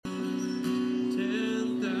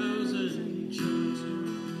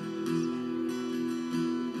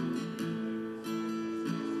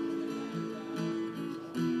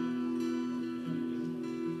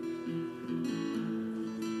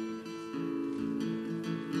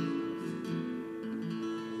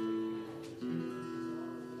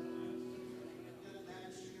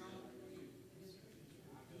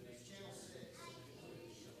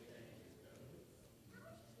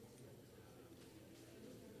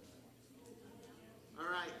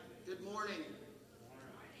morning.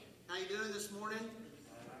 How you doing this morning?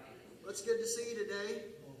 Well, it's good to see you today.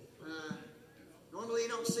 Normally you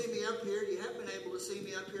don't see me up here. You have been able to see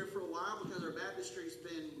me up here for a while because our baptistry's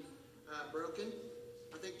been broken.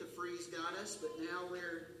 I think the freeze got us, but now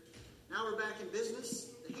we're back in business.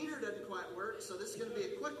 The heater doesn't quite work, so this is going to be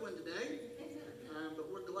a quick one today.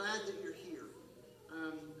 But we're glad that you're here.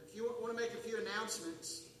 If you want to make a few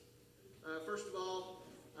announcements, first of all,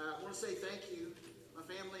 I want to say thank you.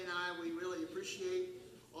 My family and I, we really appreciate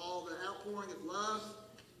all the outpouring of love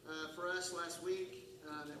for us last week.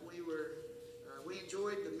 That we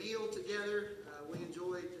enjoyed the meal together. We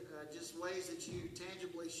enjoyed just ways that you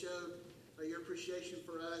tangibly showed your appreciation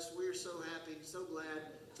for us. We are so happy, so glad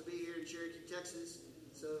to be here in Cherokee, Texas.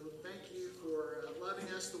 So thank you for loving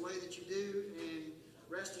us the way that you do, and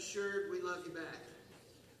rest assured we love you back.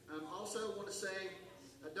 Also want to say,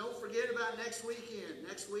 don't forget about next weekend.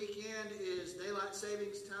 Next weekend is Daylight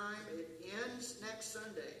Savings Time. It ends next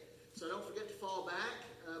Sunday. So don't forget to fall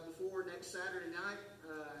back before next Saturday night,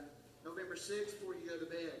 November 6th, before you go to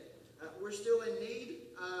bed. We're still in need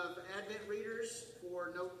of Advent readers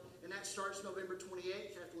and that starts November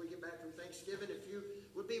 28th after we get back from Thanksgiving. If you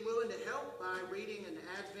would be willing to help by reading an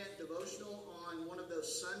Advent devotional on one of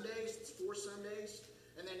those Sundays, it's 4 Sundays,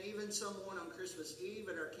 and then even someone on Christmas Eve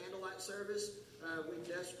at our candlelight service,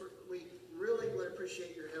 we really would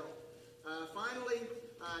appreciate your help. Finally,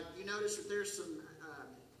 you notice that there's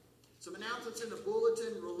some announcements in the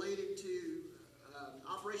bulletin related to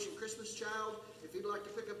Operation Christmas Child. If you'd like to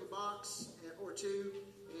pick up a box or two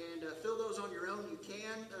and fill those on your own, you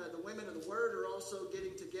can. The Women of the Word are also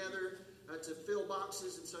getting together to fill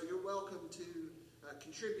boxes, and so you're welcome to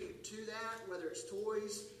contribute to that, whether it's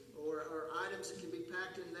toys or items that can be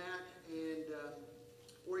packed in that, and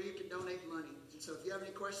or you can donate money. And so if you have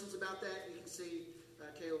any questions about that, you can see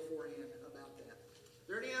Kayla forehand about that. Are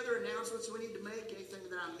there any other announcements we need to make? Anything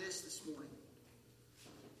that I missed this morning?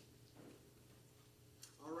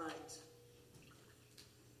 All right.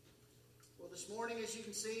 Well, this morning, as you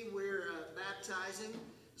can see, we're baptizing.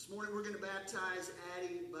 This morning we're going to baptize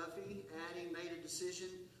Addie Buffy. Addie made a decision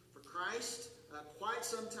for Christ quite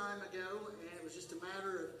some time ago, and it was just a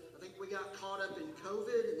matter of, I think we got caught up in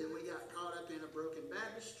COVID, and then we got caught up in a broken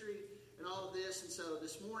baptistry and all of this, and so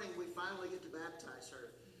this morning we finally get to baptize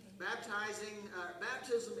her.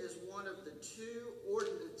 Baptism is one of the 2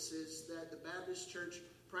 ordinances that the Baptist Church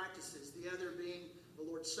practices, the other being the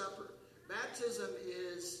Lord's Supper. Baptism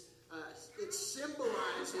is, it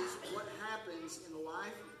symbolizes what happens in the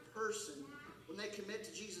life of a person when they commit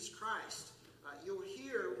to Jesus Christ. You'll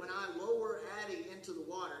hear when I lower Addie into the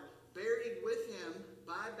water, buried with him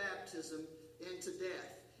by baptism into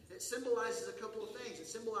death. It symbolizes a couple of things. It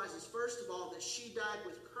symbolizes, first of all, that she died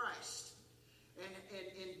with Christ. And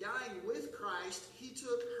in dying with Christ, he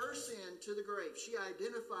took her sin to the grave. She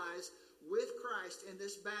identifies with Christ in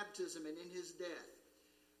this baptism and in his death.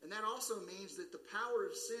 And that also means that the power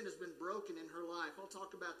of sin has been broken in her life. I'll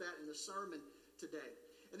talk about that in the sermon today.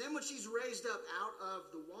 And then when she's raised up out of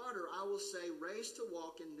the water, I will say, raised to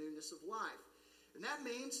walk in newness of life. And that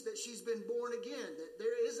means that she's been born again, that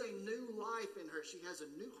there is a new life in her. She has a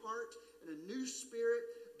new heart and a new spirit.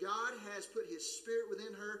 God has put his spirit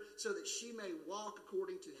within her so that she may walk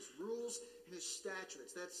according to his rules and his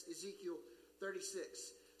statutes. That's Ezekiel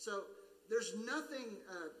 36. So there's nothing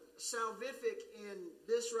salvific in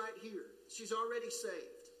this right here. She's already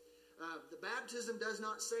saved. The baptism does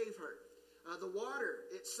not save her. The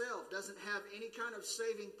water itself doesn't have any kind of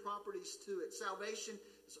saving properties to it. Salvation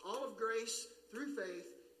is all of grace through faith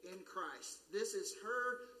in Christ. This is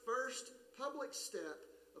her first public step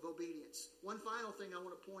of obedience. One final thing I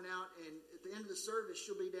want to point out, and at the end of the service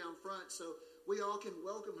she'll be down front so we all can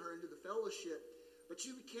welcome her into the fellowship. But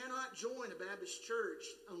you cannot join a Baptist church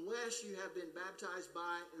unless you have been baptized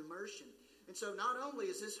by immersion. And so not only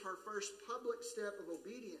is this her first public step of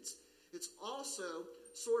obedience, it's also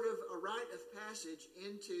sort of a rite of passage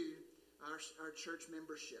into our church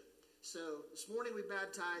membership. So this morning we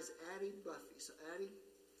baptize Addie Buffy. So Addie,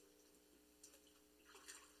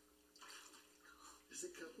 is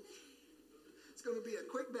it cool? It's going to be a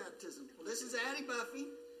quick baptism. Well, this is Addie Buffy.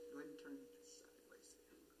 Go ahead and turn sideways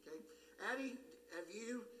there. Okay, Addie, have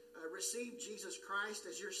you received Jesus Christ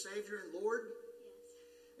as your Savior and Lord?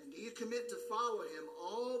 Yes. And do you commit to follow him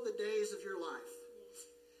all the days of your life? Yes.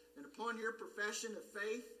 And upon your profession of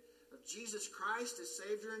faith of Jesus Christ as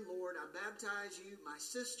Savior and Lord, I baptize you, my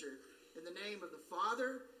sister, in the name of the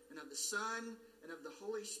Father and of the Son and of the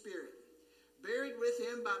Holy Spirit. Buried with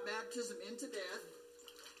him by baptism into death,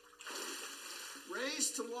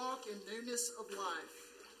 raised to walk in newness of life.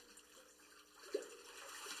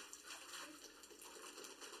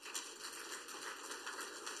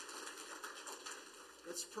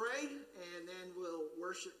 pray, and then we'll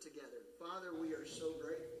worship together. Father, we are so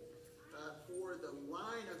grateful for the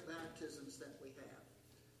line of baptisms that we have,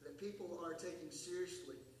 that people are taking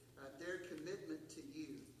seriously their commitment to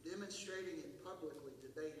you, demonstrating it publicly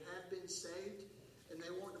that they have been saved and they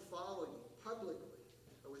want to follow you publicly,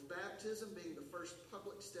 with baptism being the first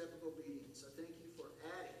public step of obedience. I thank you for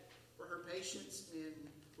adding, for her patience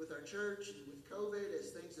with our church and with COVID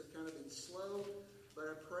as things have kind of been slow. But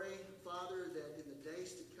I pray, Father, that in the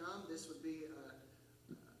days to come, this would be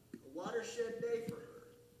a watershed day for her,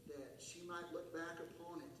 that she might look back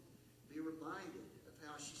upon it, be reminded of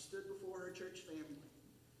how she stood before her church family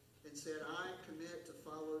and said, I commit to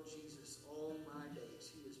follow Jesus all my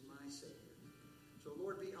days. He is my Savior. So,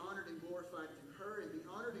 Lord, be honored and glorified through her, and be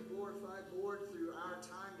honored and glorified, Lord, through our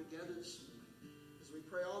time together this morning. As we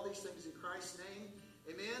pray all these things in Christ's name,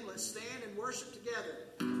 amen. Let's stand and worship together.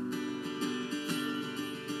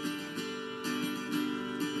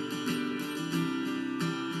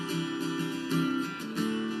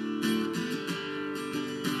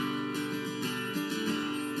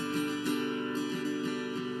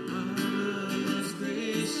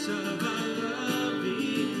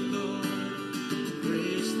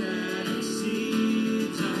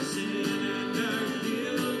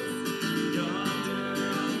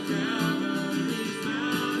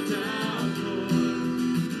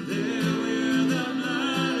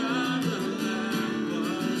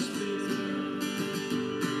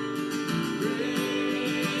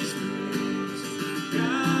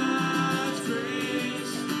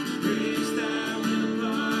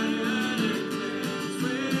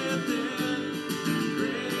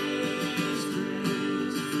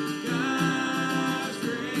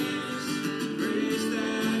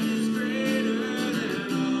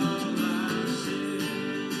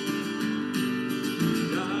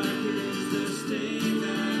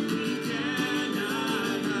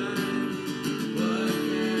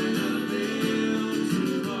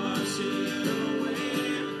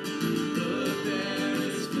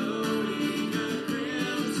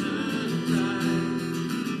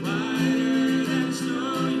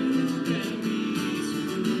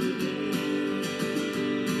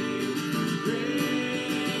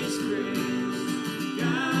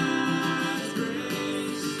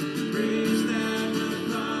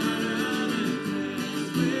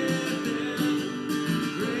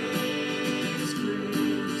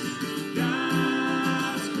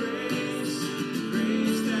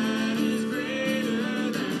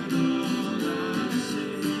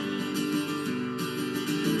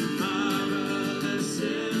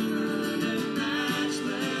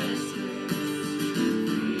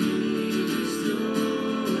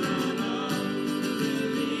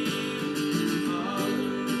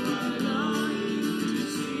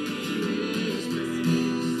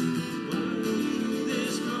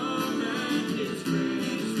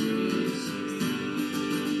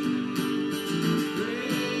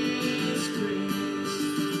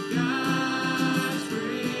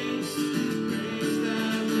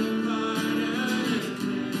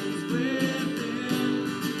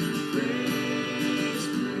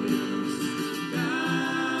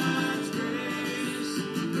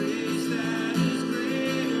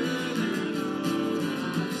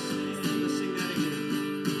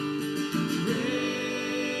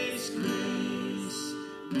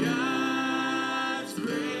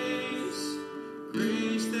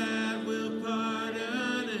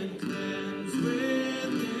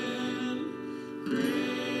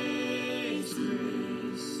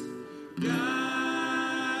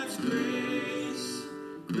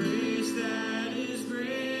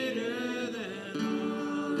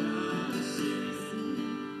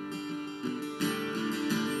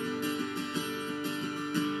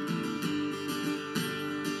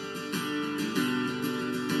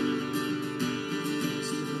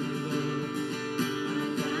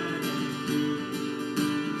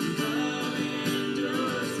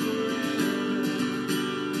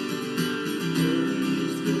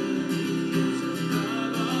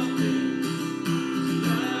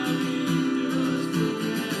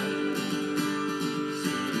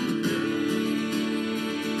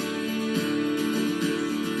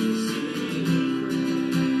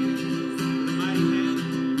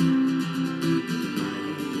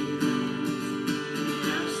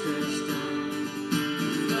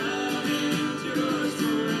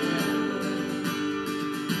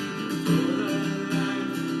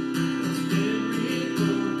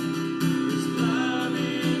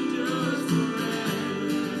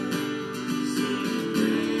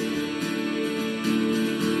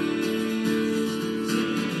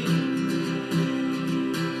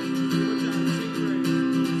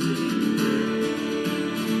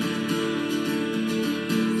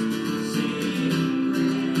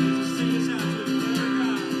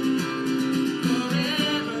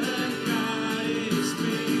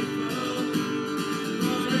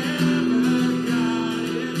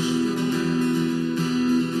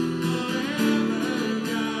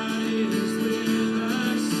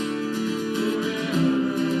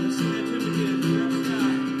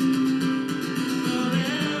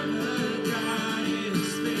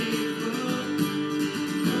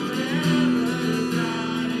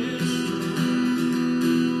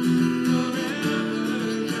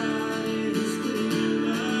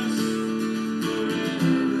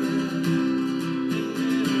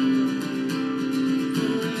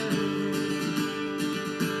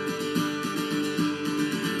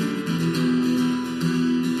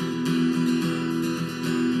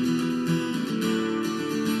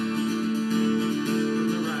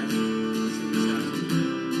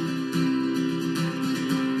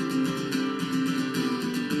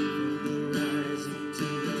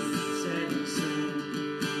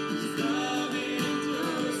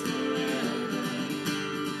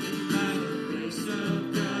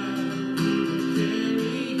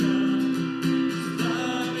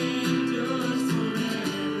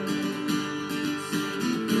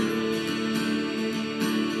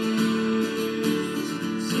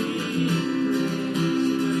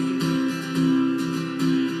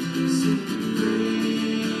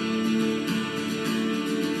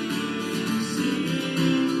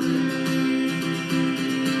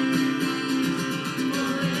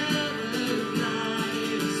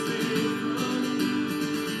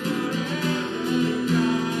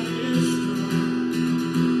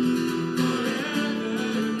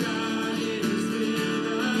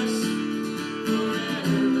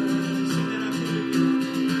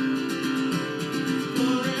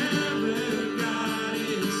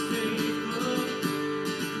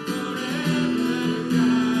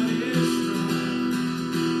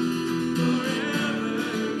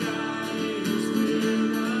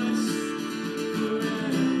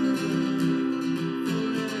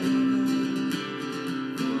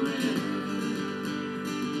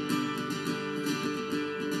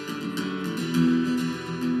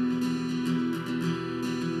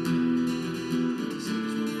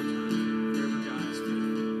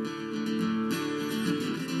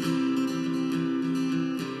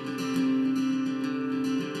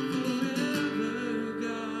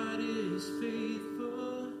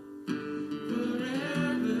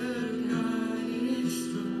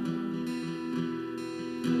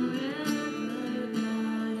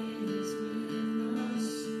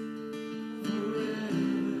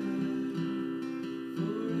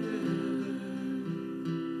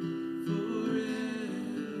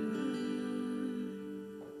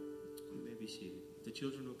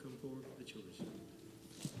 children will come forward with the children's.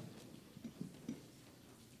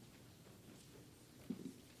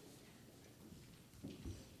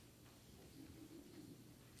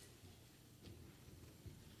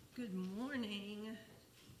 Good morning.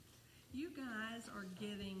 You guys are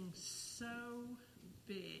getting so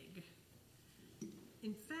big.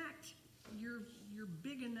 In fact, you're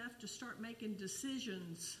big enough to start making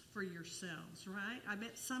decisions for yourselves, right? I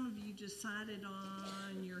bet some of you decided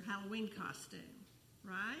on your Halloween costume,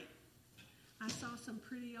 right? I saw some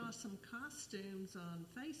pretty awesome costumes on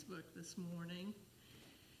Facebook this morning.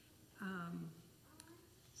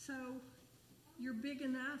 So you're big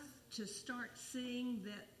enough to start seeing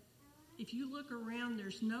that if you look around,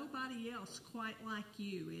 there's nobody else quite like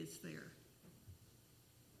you, is there?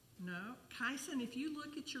 No. Kyson, if you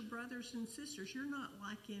look at your brothers and sisters, you're not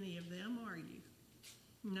like any of them, are you?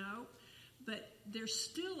 No. But there's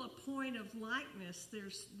still a point of likeness.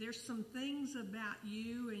 There's some things about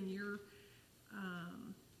you and your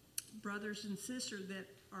brothers and sisters that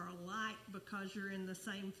are alike because you're in the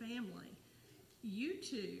same family. You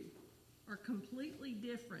two are completely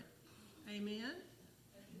different. Amen?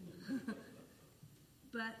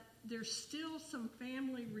 But there's still some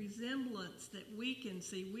family resemblance that we can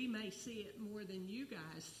see. We may see it more than you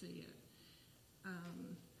guys see it.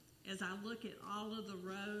 As I look at all of the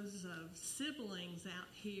rows of siblings out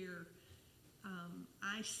here,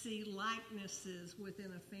 I see likenesses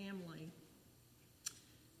within a family.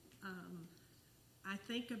 I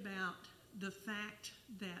think about the fact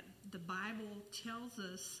that the Bible tells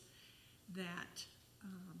us that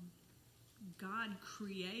God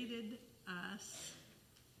created us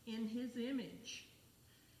in His image.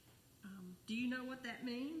 Do you know what that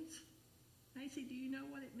means? Macy, do you know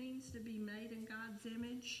what it means to be made in God's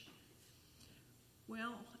image?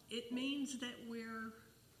 Well, it means that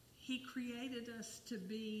He created us to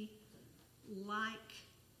be like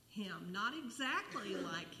Him. Not exactly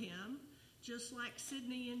like Him, just like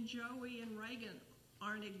Sydney and Joey and Reagan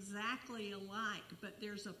aren't exactly alike, but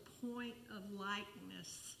there's a point of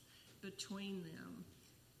likeness between them.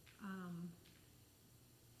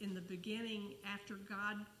 In the beginning, after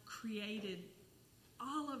God created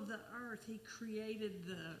all of the earth, He created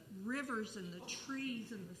the rivers and the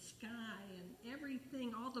trees and the sky and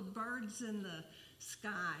everything, all the birds in the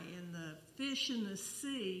sky and the fish in the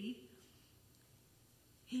sea.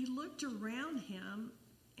 He looked around Him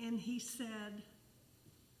and He said,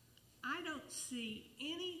 I don't see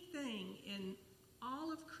anything in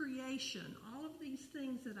all of creation, all of these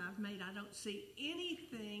things that I've made, I don't see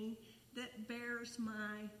anything that bears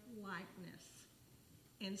my likeness.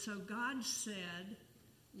 And so God said,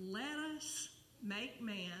 let us make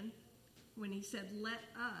man. When He said, let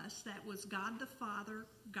us, that was God the Father,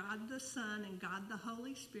 God the Son, and God the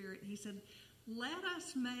Holy Spirit. He said, let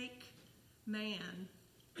us make man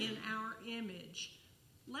in our image.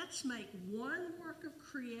 Let's make one work of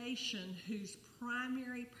creation whose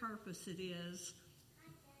primary purpose it is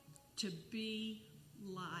to be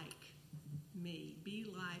like me, be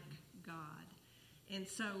like God. And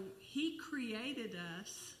so He created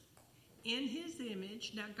us in His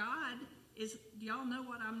image. Now God is, do y'all know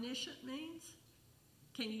what omniscient means?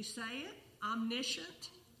 Can you say it? Omniscient?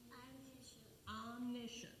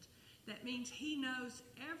 Omniscient. That means He knows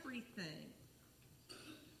everything.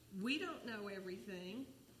 We don't know everything,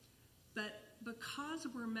 but because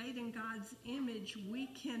we're made in God's image, we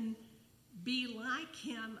can be like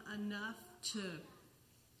Him enough to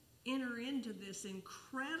enter into this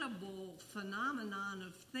incredible phenomenon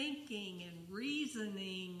of thinking and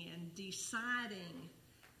reasoning and deciding.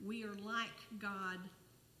 We are like God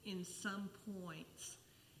in some points.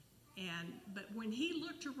 But when He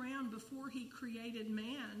looked around before He created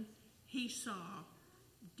man, He saw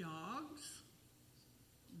dogs.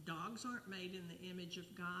 Dogs aren't made in the image of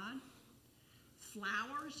God.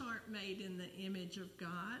 Flowers aren't made in the image of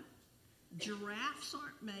God. Giraffes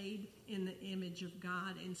aren't made in the image of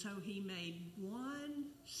God. And so He made one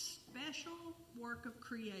special work of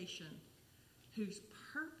creation whose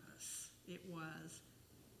purpose it was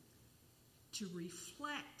to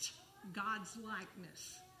reflect God's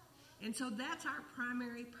likeness. And so that's our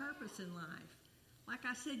primary purpose in life. Like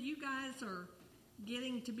I said, you guys are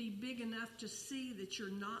getting to be big enough to see that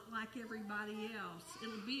you're not like everybody else.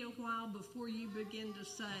 It'll be a while before you begin to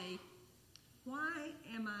say, why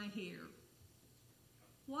am I here?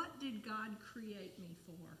 What did God create me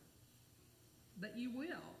for? But you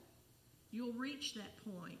will. You'll reach that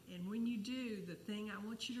point. And when you do, the thing I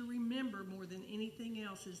want you to remember more than anything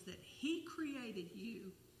else is that He created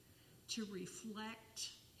you to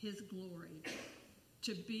reflect His glory,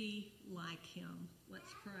 to be like Him.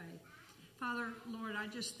 Let's pray. Father, Lord, I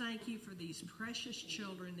just thank you for these precious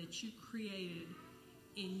children that you created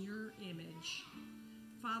in your image.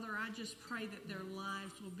 Father, I just pray that their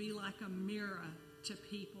lives will be like a mirror to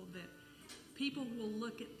people, that people will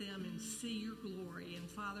look at them and see your glory. And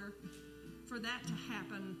Father, for that to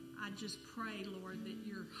happen, I just pray, Lord, that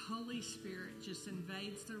your Holy Spirit just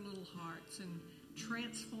invades their little hearts and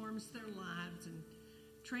transforms their lives and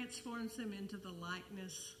transforms them into the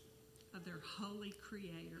likeness of their holy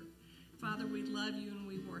Creator. Father, we love you and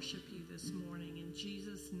we worship you this morning. In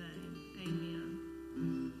Jesus' name, amen.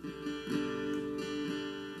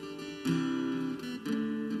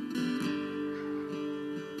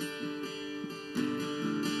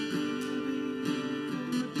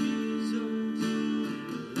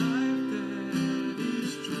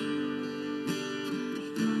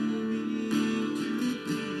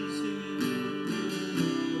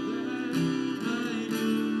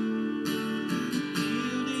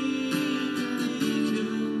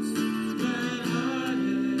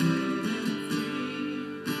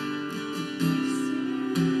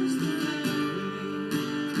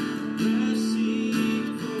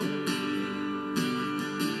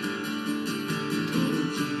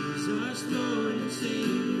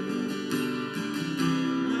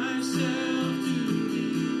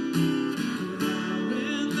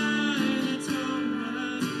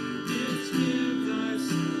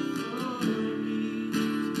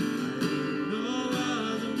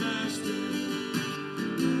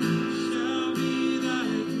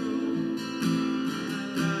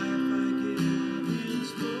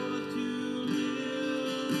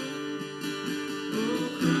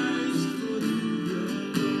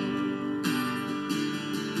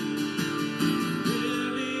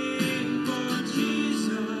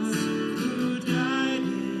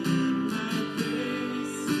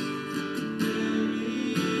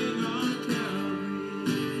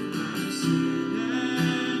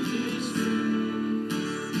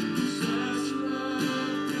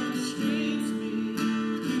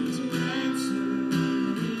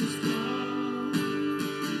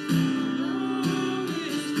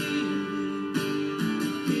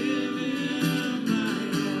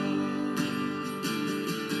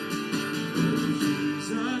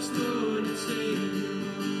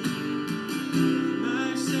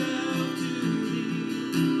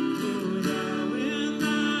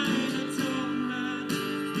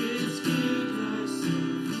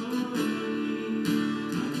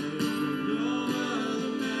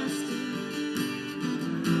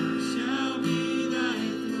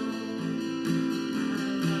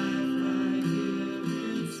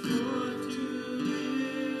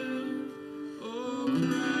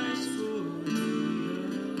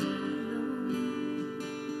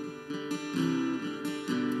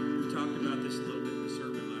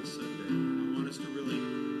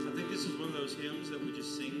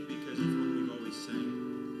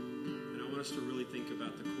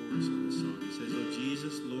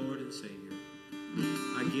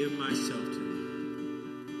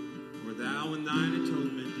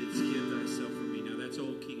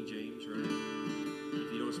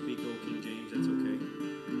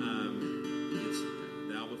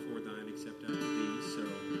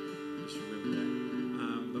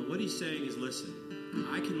 Saying is, listen,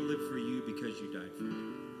 I can live for you because you died for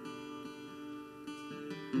me.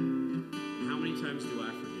 And how many times do I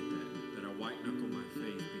forget that I white knuckle my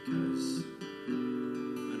faith because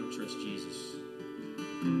I don't trust Jesus?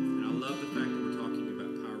 And I love the fact that we're talking about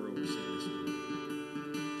power over sin this morning.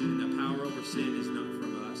 And that power over sin is not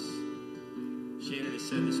from us. Shannon has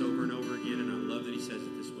said this over and over again, and I love that he says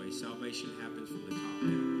it this way. Salvation happens from the top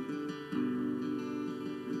down.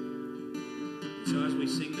 So as we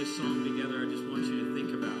sing this song together, I just want you to think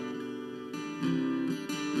about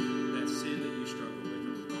that sin that you struggle with.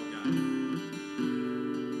 We've all got it.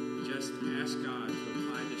 Just ask God to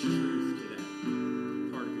apply this truth to that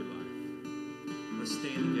part of your life. Let's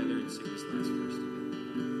stand together and sing this last verse together.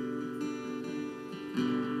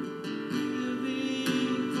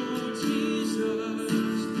 Living for Jesus.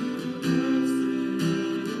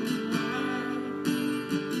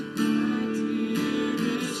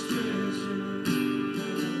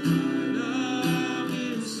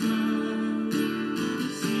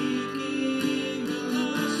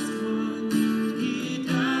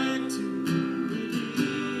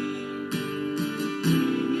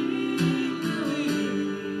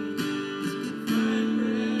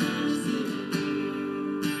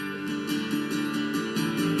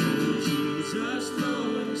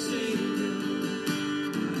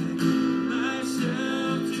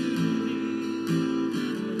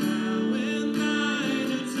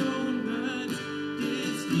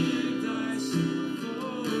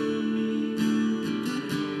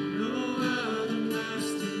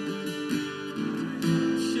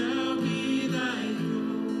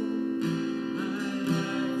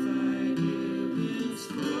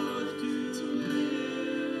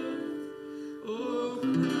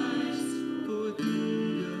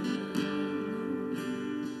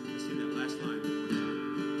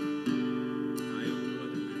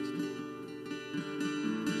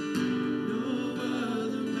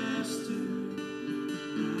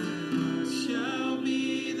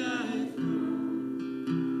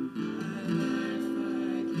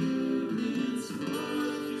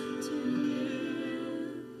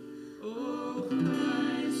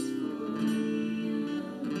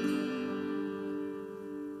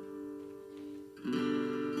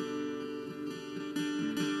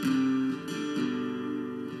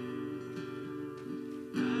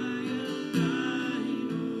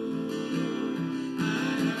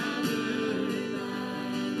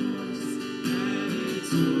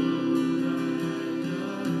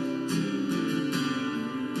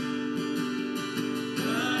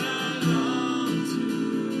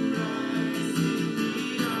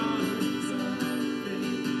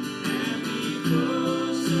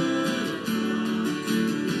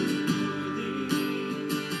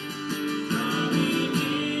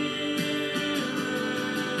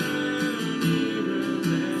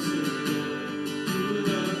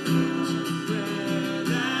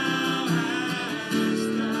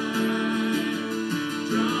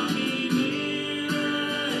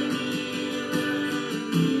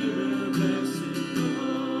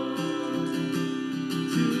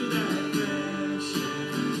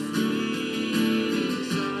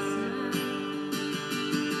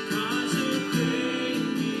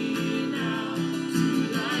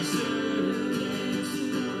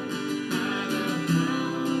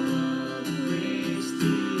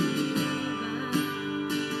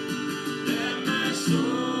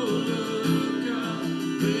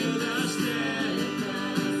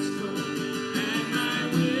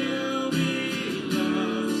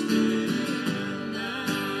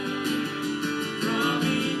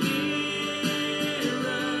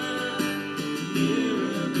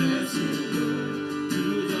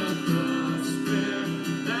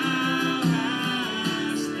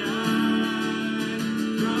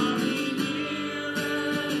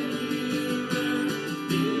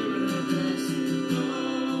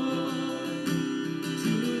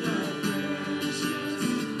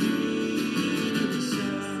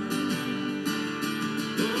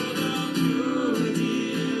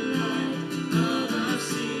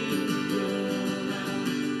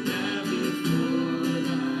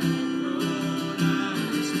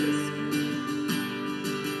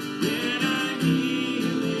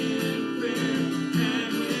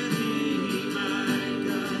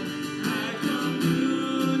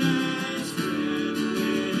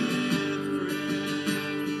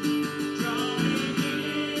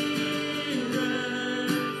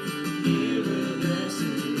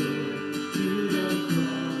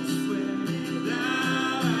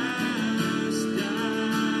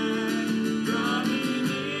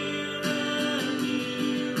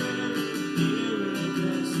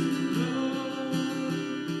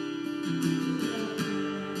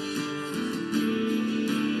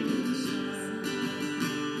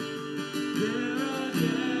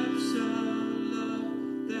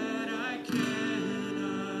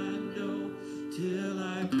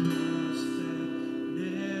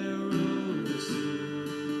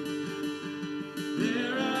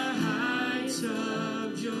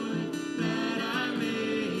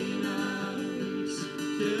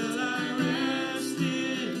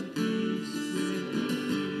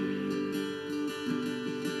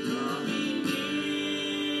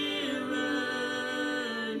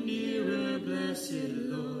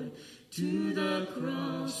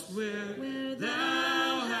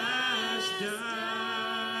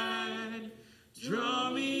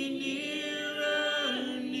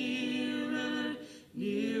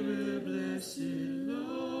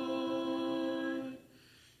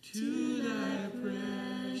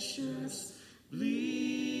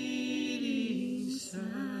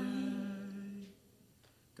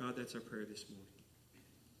 God, that's our prayer this morning.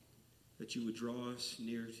 That you would draw us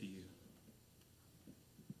near to you.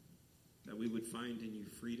 That we would find in you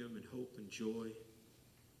freedom and hope and joy,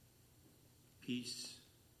 peace,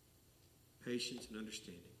 patience, and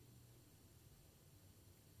understanding.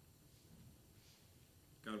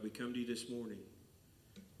 God, we come to you this morning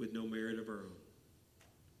with no merit of our own,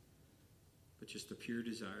 but just a pure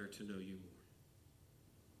desire to know you more.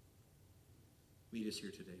 Meet us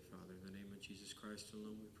here today, Father. In the name of Jesus Christ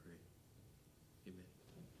alone we pray. Amen.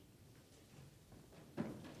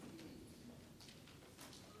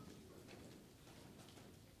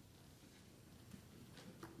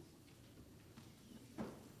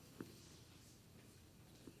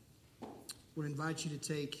 I would invite you to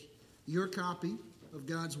take your copy of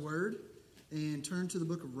God's Word and turn to the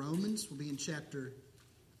book of Romans. We'll be in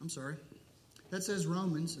that says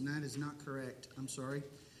Romans, and that is not correct. I'm sorry.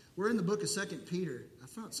 We're in the book of 2 Peter. I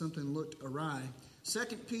thought something looked awry. 2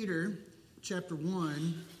 Peter chapter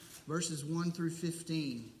 1, verses 1 through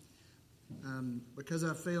 15. Because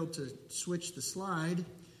I failed to switch the slide,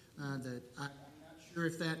 I'm not sure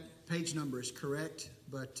if that page number is correct,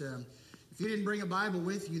 but if you didn't bring a Bible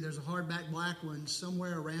with you, there's a hardback black one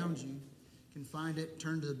somewhere around you. You can find it,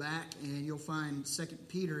 turn to the back, and you'll find 2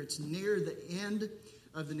 Peter. It's near the end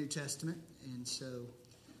of the New Testament. And so,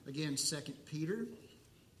 again, 2 Peter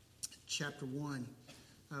chapter 1.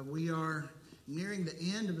 We are nearing the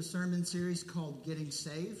end of a sermon series called Getting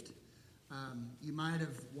Saved. You might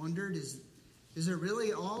have wondered, is there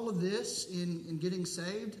really all of this in getting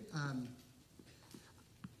saved?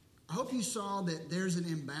 I hope you saw that there's an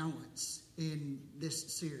imbalance in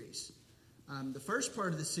this series. The first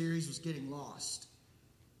part of the series was getting lost.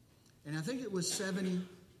 And I think it was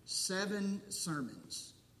seven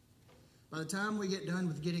sermons. By the time we get done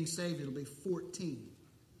with getting saved, it'll be 14.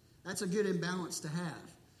 That's a good imbalance to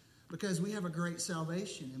have, because we have a great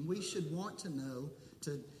salvation, and we should want to know,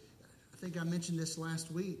 I think I mentioned this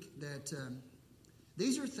last week, that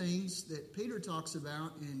these are things that Peter talks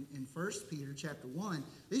about in 1 Peter chapter 1.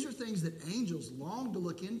 These are things that angels long to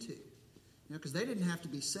look into, because they didn't have to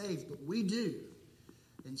be saved, but we do.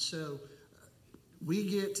 And so we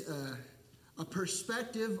get a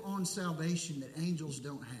perspective on salvation that angels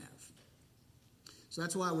don't have. So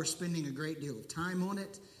that's why we're spending a great deal of time on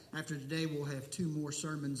it. After today, we'll have 2 more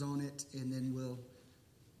sermons on it, and then we'll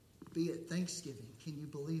be at Thanksgiving. Can you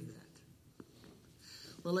believe that?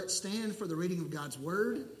 Well, let's stand for the reading of God's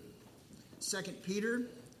Word. 2 Peter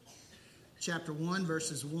chapter 1,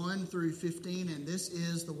 verses 1 through 15, and this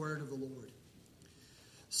is the Word of the Lord.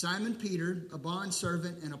 Simon Peter, a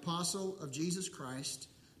bondservant and apostle of Jesus Christ,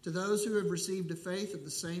 to those who have received a faith of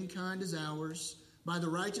the same kind as ours, by the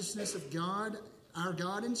righteousness of God, our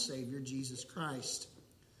God and Savior, Jesus Christ.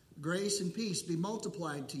 Grace and peace be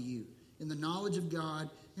multiplied to you in the knowledge of God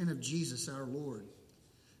and of Jesus our Lord,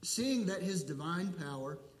 seeing that his divine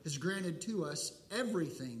power has granted to us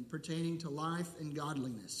everything pertaining to life and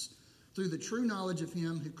godliness, through the true knowledge of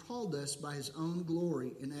him who called us by his own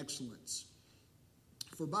glory and excellence.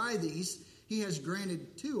 For by these he has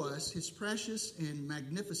granted to us his precious and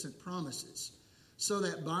magnificent promises, so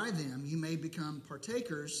that by them you may become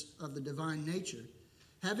partakers of the divine nature,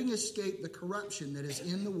 having escaped the corruption that is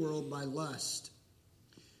in the world by lust.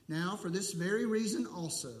 Now, for this very reason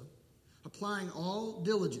also, applying all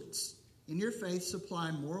diligence, in your faith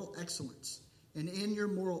supply moral excellence, and in your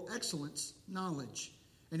moral excellence, knowledge,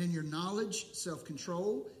 and in your knowledge,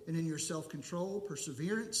 self-control, and in your self-control,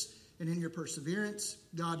 perseverance, and in your perseverance,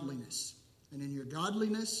 godliness, and in your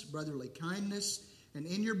godliness, brotherly kindness, and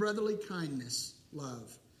in your brotherly kindness,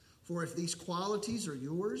 love. For if these qualities are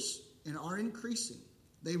yours and are increasing,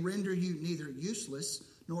 they render you neither useless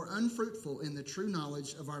nor unfruitful in the true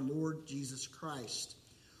knowledge of our Lord Jesus Christ.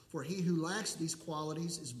 For he who lacks these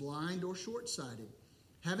qualities is blind or short-sighted,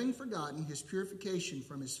 having forgotten his purification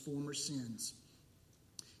from his former sins.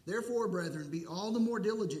 Therefore, brethren, be all the more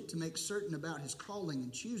diligent to make certain about his calling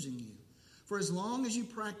and choosing you. For as long as you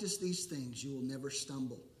practice these things, you will never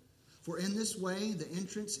stumble. For in this way, the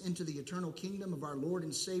entrance into the eternal kingdom of our Lord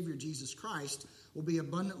and Savior Jesus Christ will be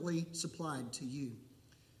abundantly supplied to you.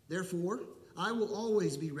 Therefore, I will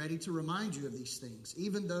always be ready to remind you of these things,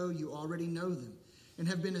 even though you already know them and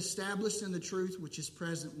have been established in the truth which is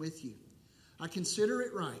present with you. I consider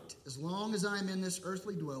it right, as long as I am in this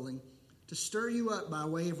earthly dwelling, to stir you up by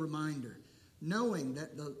way of reminder, knowing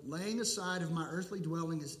that the laying aside of my earthly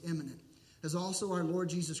dwelling is imminent, as also our Lord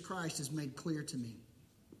Jesus Christ has made clear to me.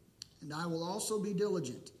 And I will also be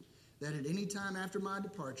diligent, that at any time after my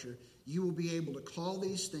departure, you will be able to call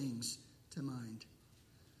these things to mind.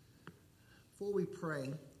 Before we pray,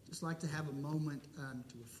 I'd just like to have a moment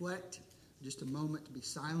to reflect, just a moment to be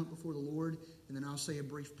silent before the Lord, and then I'll say a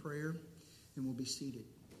brief prayer, and we'll be seated.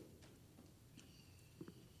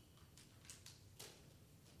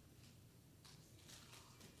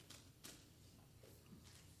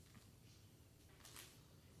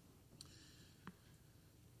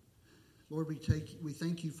 Lord, we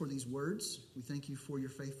thank you for these words. We thank you for your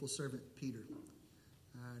faithful servant, Peter.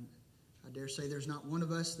 I dare say there's not one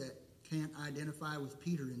of us that can't identify with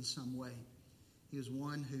Peter in some way. He was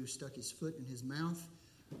one who stuck his foot in his mouth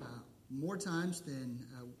more times than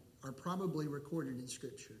are probably recorded in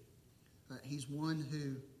Scripture. He's one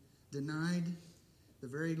who denied the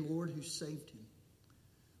very Lord who saved him.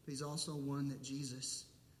 But he's also one that Jesus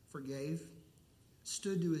forgave,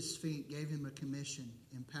 stood to his feet, gave him a commission,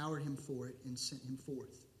 empowered him for it, and sent him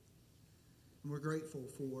forth. And we're grateful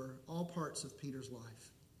for all parts of Peter's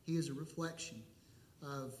life. He is a reflection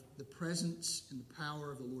of the presence and the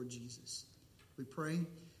power of the Lord Jesus. We pray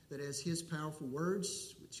that as his powerful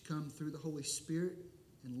words, which come through the Holy Spirit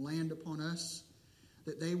and land upon us,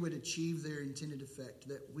 that they would achieve their intended effect,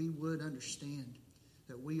 that we would understand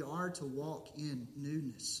that we are to walk in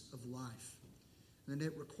newness of life. And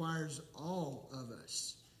it requires all of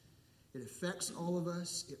us. It affects all of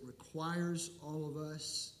us. It requires all of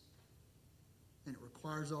us. And it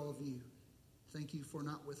requires all of you. Thank you for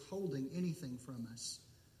not withholding anything from us,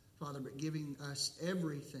 Father, but giving us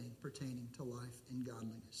everything pertaining to life and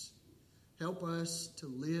godliness. Help us to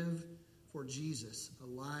live for Jesus, a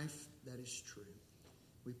life that is true.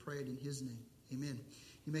 We pray it in his name. Amen.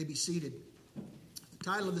 You may be seated. The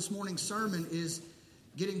title of this morning's sermon is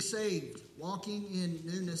Getting Saved, Walking in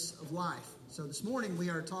Newness of Life. So this morning we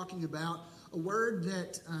are talking about a word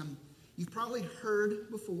that you've probably heard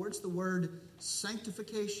before. It's the word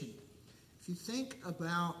sanctification. If you think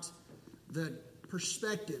about the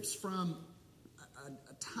perspectives from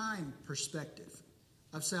a time perspective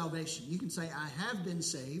of salvation, you can say, I have been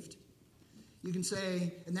saved. You can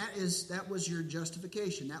say, and that was your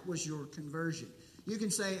justification. That was your conversion. You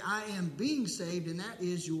can say, I am being saved, and that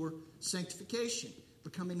is your sanctification,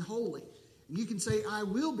 becoming holy. And you can say, I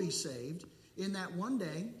will be saved, in that one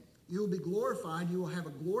day you will be glorified. You will have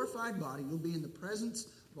a glorified body. You'll be in the presence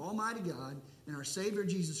of Almighty God and our Savior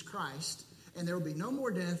Jesus Christ, and there will be no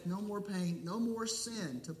more death, no more pain, no more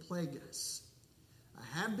sin to plague us.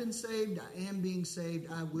 I have been saved. I am being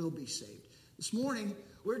saved. I will be saved. This morning,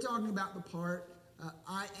 we're talking about the part,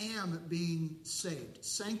 I am being saved,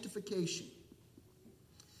 sanctification.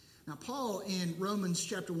 Now, Paul in Romans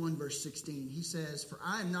chapter 1, verse 16, he says, For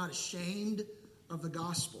I am not ashamed of the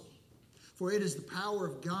gospel, for it is the power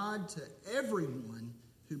of God to everyone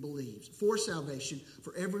who believes, for salvation,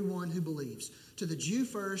 for everyone who believes, to the Jew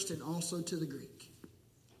first and also to the Greek.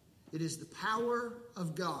 It is the power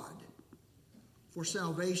of God for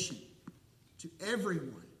salvation to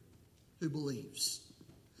everyone who believes.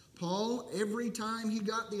 Paul, every time he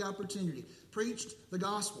got the opportunity, preached the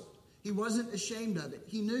gospel. He wasn't ashamed of it.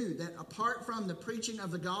 He knew that apart from the preaching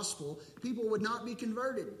of the gospel, people would not be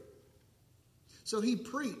converted. So he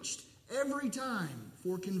preached every time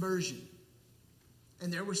for conversion.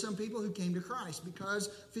 And there were some people who came to Christ because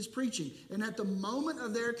of his preaching. And at the moment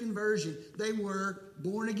of their conversion, they were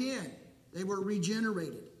born again. They were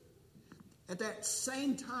regenerated. At that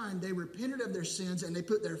same time, they repented of their sins and they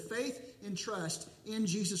put their faith and trust in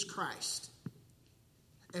Jesus Christ.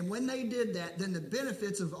 And when they did that, then the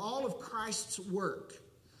benefits of all of Christ's work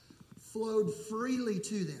flowed freely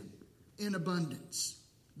to them in abundance.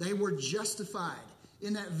 They were justified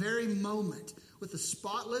in that very moment with the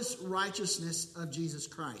spotless righteousness of Jesus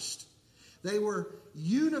Christ. They were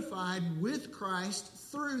unified with Christ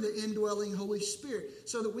through the indwelling Holy Spirit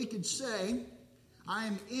so that we could say, I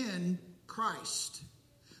am in Christ.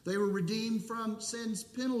 They were redeemed from sin's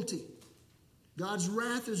penalty. God's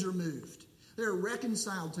wrath is removed. They are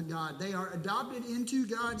reconciled to God. They are adopted into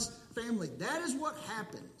God's family. That is what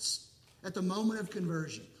happens at the moment of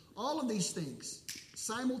conversion. All of these things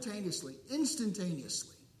simultaneously,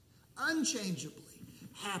 instantaneously, unchangeably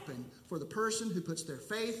happen for the person who puts their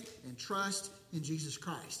faith and trust in Jesus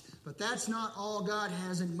Christ. But that's not all God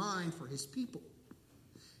has in mind for his people.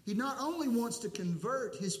 He not only wants to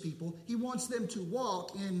convert his people, he wants them to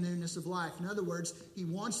walk in newness of life. In other words, he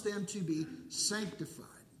wants them to be sanctified.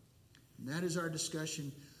 And that is our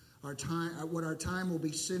discussion, what our time will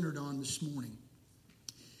be centered on this morning.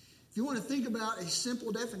 If you want to think about a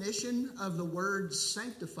simple definition of the word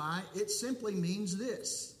sanctify, it simply means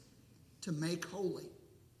this: to make holy.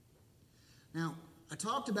 Now, I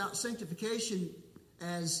talked about sanctification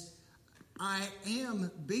as I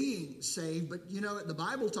am being saved, but the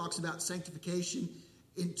Bible talks about sanctification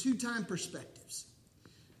in two time perspectives.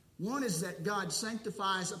 One is that God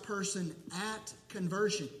sanctifies a person at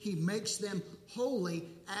conversion. He makes them holy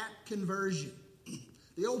at conversion.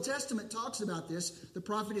 The Old Testament talks about this. The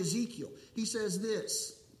prophet Ezekiel, he says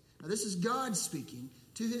this. Now, this is God speaking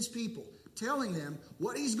to his people, telling them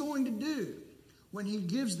what he's going to do when he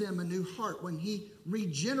gives them a new heart, when he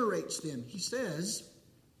regenerates them. He says,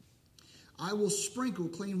 I will sprinkle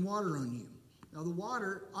clean water on you. Now, the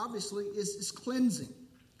water, obviously, is cleansing.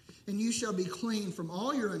 And you shall be clean from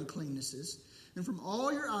all your uncleannesses, and from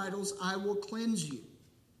all your idols I will cleanse you.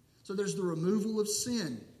 So there's the removal of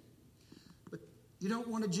sin. But you don't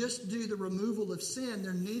want to just do the removal of sin.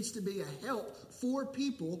 There needs to be a help for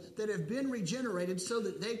people that have been regenerated so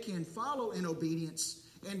that they can follow in obedience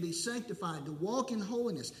and be sanctified, to walk in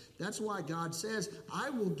holiness. That's why God says,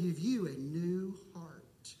 I will give you a new heart.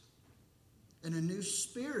 and a new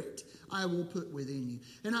spirit I will put within you.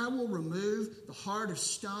 And I will remove the heart of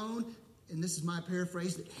stone, and this is my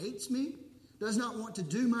paraphrase, that hates me, does not want to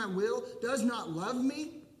do my will, does not love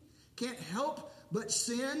me, can't help but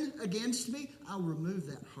sin against me. I'll remove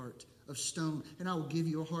that heart of stone, and I will give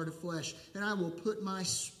you a heart of flesh. And I will put my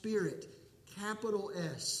spirit, capital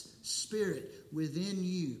S, spirit, within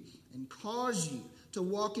you, and cause you to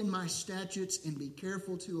walk in my statutes and be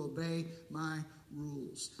careful to obey my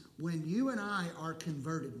rules. When you and I are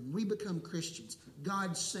converted, when we become Christians,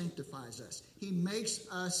 God sanctifies us. He makes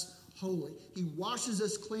us holy. He washes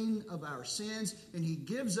us clean of our sins, and He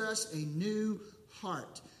gives us a new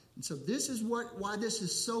heart. And so this is why this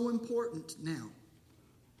is so important now.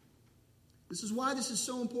 This is why this is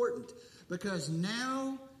so important. Because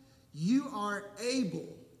now you are able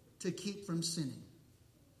to keep from sinning.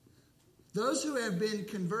 Those who have been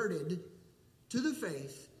converted to the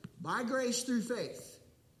faith, by grace through faith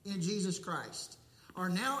in Jesus Christ, are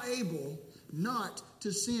now able not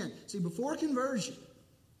to sin. See, before conversion,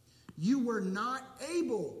 you were not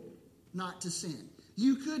able not to sin.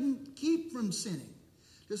 You couldn't keep from sinning.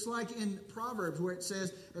 Just like in Proverbs where it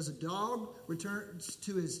says, as a dog returns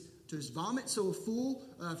to his vomit, so a fool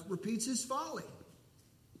repeats his folly.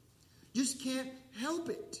 Just can't help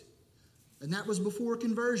it. And that was before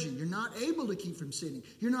conversion. You're not able to keep from sinning.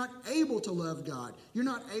 You're not able to love God. You're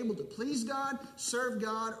not able to please God, serve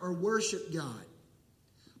God, or worship God.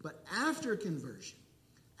 But after conversion,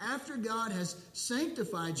 after God has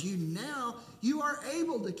sanctified you, now you are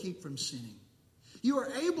able to keep from sinning. You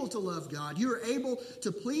are able to love God. You are able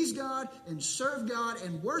to please God and serve God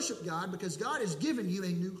and worship God because God has given you a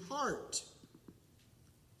new heart.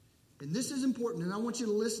 And this is important, and I want you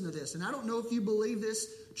to listen to this. And I don't know if you believe this,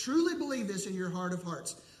 truly believe this in your heart of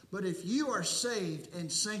hearts. But if you are saved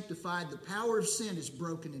and sanctified, the power of sin is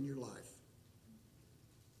broken in your life.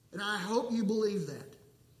 And I hope you believe that.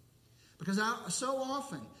 Because so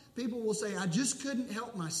often, people will say, I just couldn't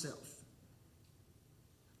help myself.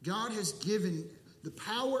 God has given, the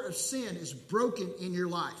power of sin is broken in your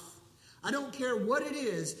life. I don't care what it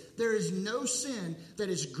is, there is no sin that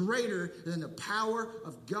is greater than the power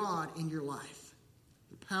of God in your life.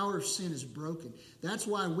 The power of sin is broken. That's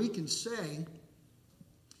why we can say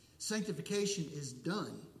sanctification is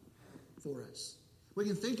done for us. We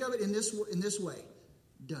can think of it in this way.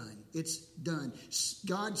 Done. It's done.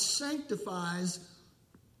 God sanctifies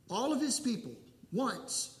all of His people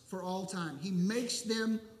once for all time. He makes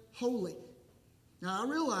them holy. Now, I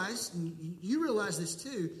realize, and you realize this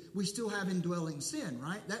too, we still have indwelling sin,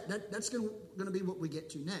 right? That's going to be what we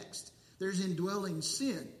get to next. There's indwelling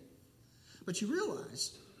sin. But you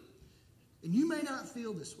realize, and you may not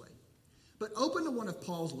feel this way, but open to one of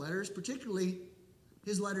Paul's letters, particularly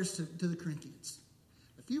his letters to the Corinthians.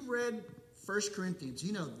 If you've read 1 Corinthians,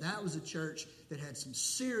 you know that was a church that had some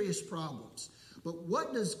serious problems. But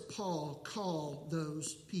what does Paul call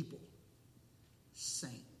those people?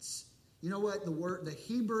 Saints. You know what?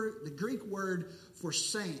 The Greek word for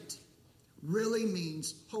saint really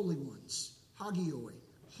means holy ones. Hagioi.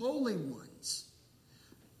 Holy ones.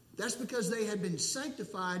 That's because they had been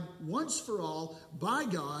sanctified once for all by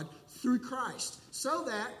God through Christ. So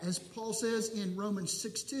that, as Paul says in Romans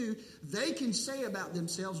 6:2, they can say about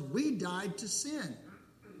themselves, we died to sin.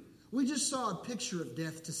 We just saw a picture of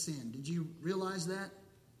death to sin. Did you realize that?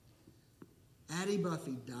 Addie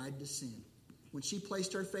Buffy died to sin. When she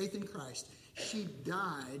placed her faith in Christ, she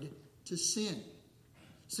died to sin.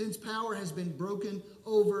 Sin's power has been broken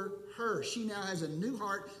over her. She now has a new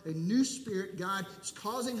heart, a new spirit. God is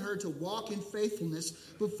causing her to walk in faithfulness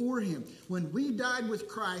before Him. When we died with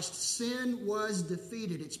Christ, sin was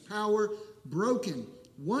defeated. Its power broken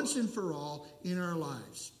once and for all in our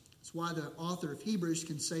lives. That's why the author of Hebrews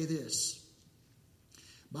can say this.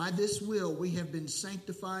 By this will we have been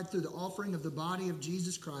sanctified through the offering of the body of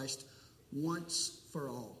Jesus Christ once for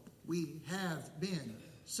all. We have been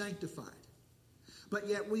sanctified. But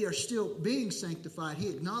yet we are still being sanctified. He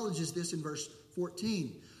acknowledges this in verse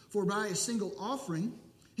 14. For by a single offering,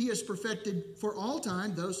 He has perfected for all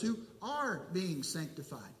time those who are being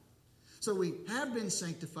sanctified. So we have been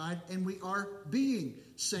sanctified and we are being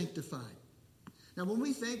sanctified. Now when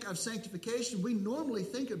we think of sanctification, we normally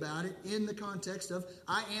think about it in the context of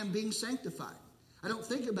I am being sanctified.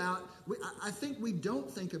 I think we don't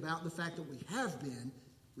think about the fact that we have been.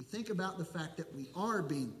 We think about the fact that we are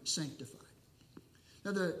being sanctified.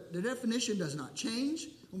 Now, the definition does not change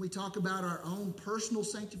when we talk about our own personal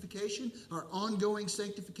sanctification, our ongoing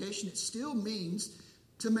sanctification. It still means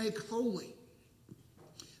to make holy.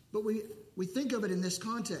 But we think of it in this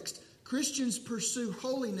context. Christians pursue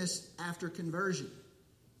holiness after conversion.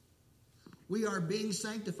 We are being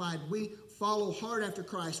sanctified. We follow hard after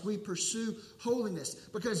Christ. We pursue holiness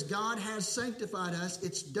because God has sanctified us.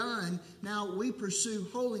 It's done. Now we pursue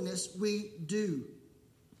holiness. We do.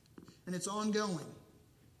 And it's ongoing.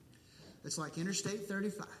 It's like Interstate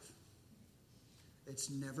 35. It's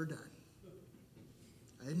never done.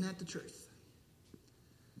 Isn't that the truth?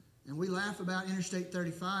 And we laugh about Interstate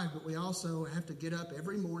 35, but we also have to get up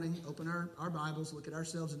every morning, open our Bibles, look at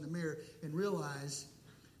ourselves in the mirror, and realize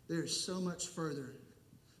there's so much further,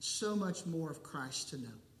 so much more of Christ to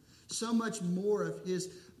know, so much more of His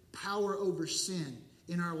power over sin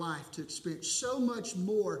in our life to experience, so much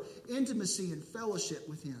more intimacy and fellowship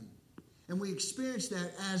with Him. And we experience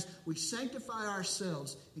that as we sanctify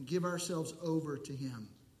ourselves and give ourselves over to Him.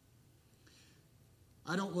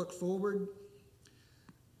 I don't look forward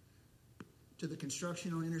to the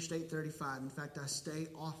construction on Interstate 35. In fact, I stay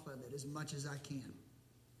off of it as much as I can.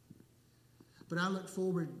 But I look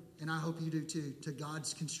forward, and I hope you do too, to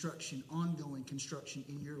God's construction, ongoing construction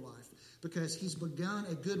in your life. Because He's begun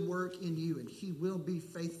a good work in you, and He will be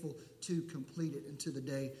faithful to complete it until the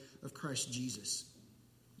day of Christ Jesus.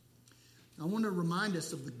 I want to remind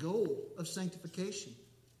us of the goal of sanctification.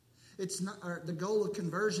 The goal of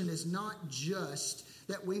conversion is not just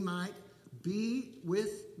that we might be with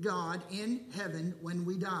God in heaven when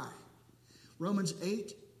we die. Romans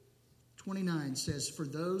 8:29 says, "For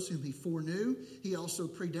those whom He foreknew, He also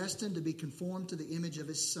predestined to be conformed to the image of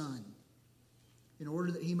His Son, in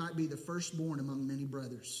order that He might be the firstborn among many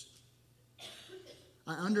brothers."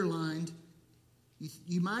 I underlined,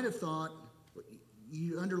 you might have thought,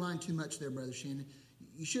 you underlined too much there, Brother Shannon.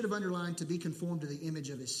 You should have underlined to be conformed to the image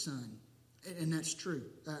of His Son. And that's true.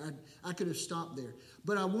 I could have stopped there.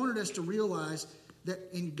 But I wanted us to realize that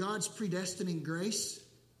in God's predestining grace,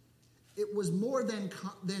 it was more than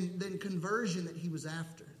conversion that He was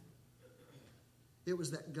after. It was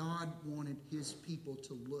that God wanted His people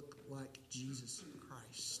to look like Jesus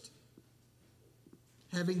Christ.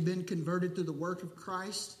 Having been converted through the work of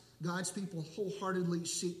Christ, God's people wholeheartedly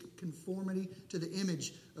seek conformity to the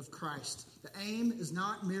image of Christ. The aim is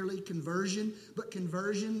not merely conversion, but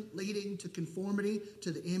conversion leading to conformity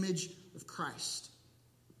to the image of Christ.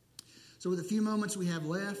 So with the few moments we have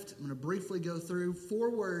left, I'm going to briefly go through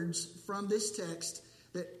 4 words from this text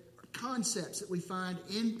that are concepts that we find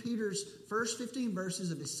in Peter's first 15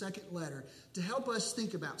 verses of his second letter to help us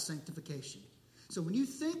think about sanctification. So when you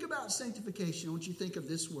think about sanctification, I want you to think of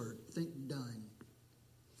this word. Think done.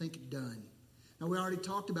 Think done. Now, we already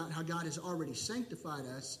talked about how God has already sanctified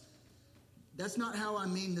us. That's not how I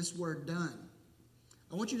mean this word done.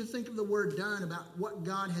 I want you to think of the word done about what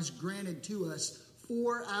God has granted to us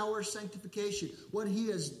for our sanctification. What He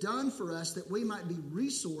has done for us that we might be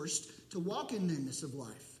resourced to walk in newness of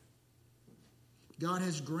life. God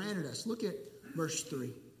has granted us. Look at verse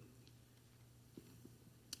 3.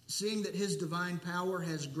 Seeing that His divine power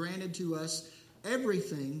has granted to us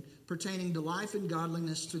everything pertaining to life and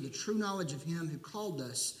godliness through the true knowledge of Him who called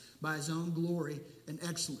us by His own glory and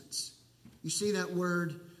excellence. You see that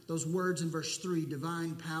word, those words in verse 3,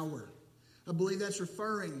 divine power. I believe that's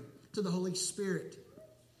referring to the Holy Spirit.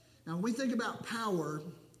 Now, when we think about power,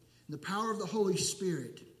 and the power of the Holy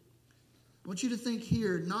Spirit, I want you to think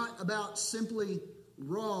here not about simply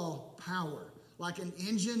raw power, like an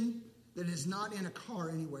engine that is not in a car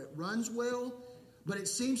anywhere. It runs well, but it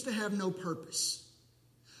seems to have no purpose.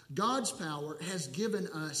 God's power has given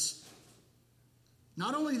us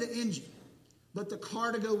not only the engine, but the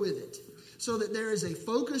car to go with it, so that there is a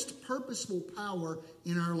focused, purposeful power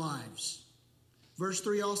in our lives. Verse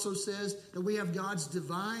 3 also says that we have God's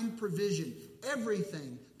divine provision,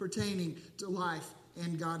 everything pertaining to life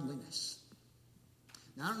and godliness.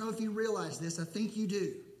 Now, I don't know if you realize this. I think you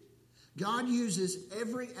do. God uses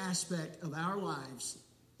every aspect of our lives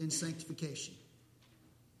in sanctification.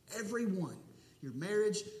 Every one. Your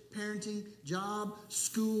marriage, parenting, job,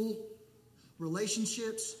 school,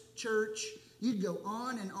 relationships, church. You'd go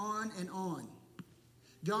on and on and on.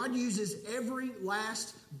 God uses every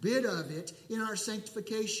last bit of it in our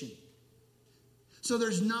sanctification. So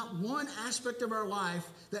there's not one aspect of our life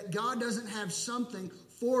that God doesn't have something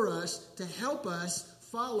for us to help us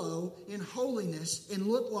follow in holiness and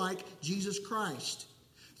look like Jesus Christ.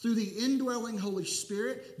 Through the indwelling Holy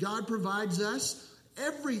Spirit, God provides us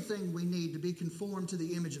everything we need to be conformed to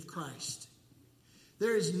the image of Christ.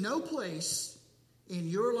 There is no place in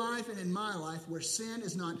your life and in my life where sin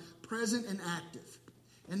is not present and active.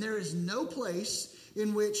 And there is no place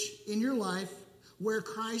in your life where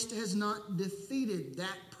Christ has not defeated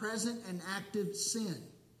that present and active sin.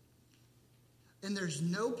 And there's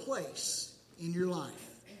no place in your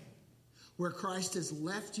life where Christ has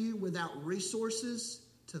left you without resources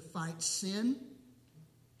to fight sin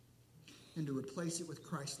and to replace it with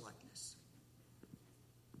Christ-likeness.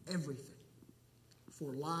 Everything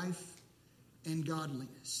for life and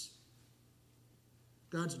godliness.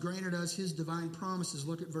 God's granted us his divine promises.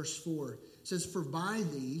 Look at verse 4. It says, for by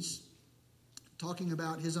these, talking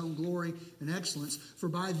about his own glory and excellence, for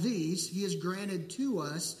by these he has granted to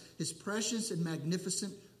us his precious and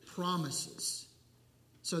magnificent promises,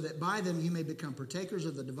 so that by them you may become partakers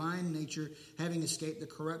of the divine nature, having escaped the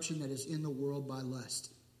corruption that is in the world by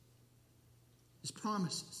lust. His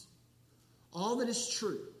promises. All that is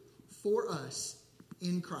true for us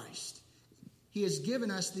in Christ. He has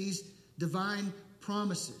given us these divine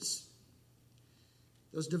promises.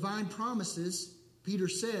 Those divine promises, Peter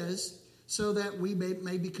says, so that we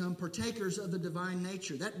may become partakers of the divine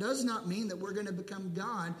nature. That does not mean that we're going to become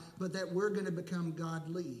God, but that we're going to become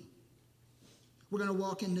godly. We're going to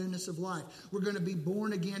walk in newness of life. We're going to be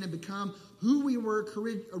born again and become who we were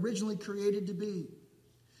originally created to be.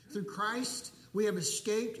 Through Christ, we have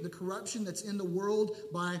escaped the corruption that's in the world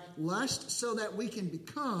by lust, so that we can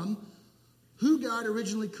become who God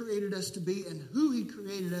originally created us to be and who he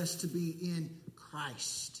created us to be in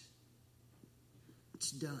Christ.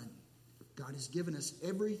 It's done. God has given us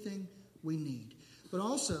everything we need. But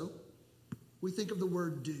also, we think of the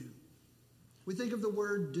word do. We think of the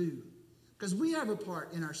word do. Because we have a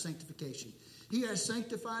part in our sanctification. He has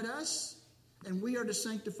sanctified us, and we are to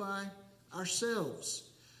sanctify ourselves.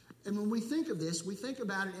 And when we think of this, we think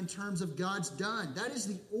about it in terms of God's done. That is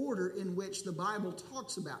the order in which the Bible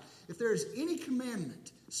talks about. If there is any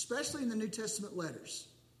commandment, especially in the New Testament letters,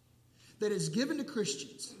 that is given to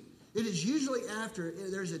Christians, it is usually after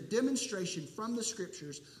there's a demonstration from the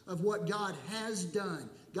Scriptures of what God has done.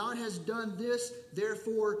 God has done this,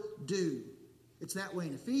 therefore do. It's that way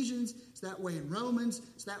in Ephesians. It's that way in Romans.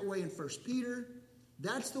 It's that way in 1 Peter.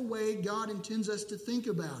 That's the way God intends us to think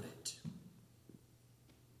about it.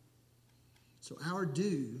 So our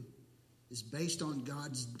do is based on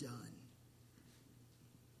God's done.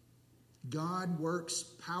 God works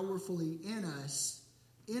powerfully in us,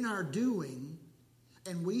 in our doing,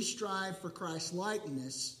 and we strive for Christ's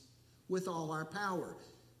likeness with all our power.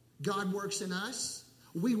 God works in us.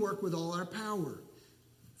 We work with all our power.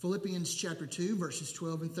 Philippians chapter 2, verses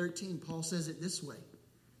 12 and 13, Paul says it this way.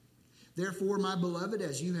 Therefore, my beloved,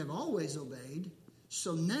 as you have always obeyed,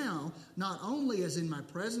 so now, not only as in my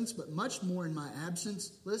presence, but much more in my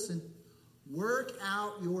absence, listen, work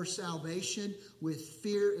out your salvation with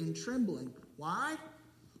fear and trembling. Why?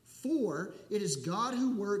 For it is God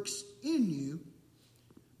who works in you,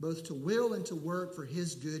 both to will and to work for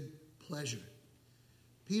his good pleasure.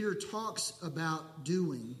 Peter talks about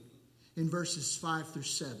doing in verses 5 through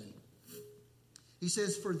 7. He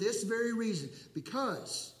says, for this very reason,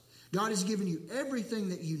 because God has given you everything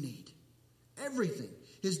that you need, everything,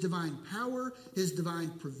 his divine power, his divine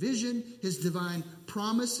provision, his divine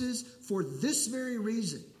promises, for this very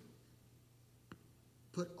reason,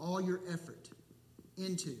 put all your effort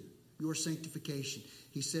into your sanctification.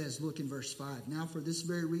 He says, look in verse 5. Now for this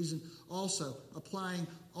very reason also, applying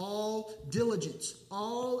all diligence,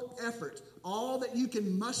 all effort, all that you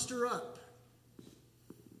can muster up.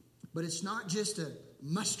 But it's not just a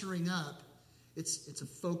mustering up. It's a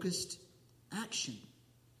focused action.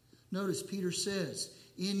 Notice Peter says,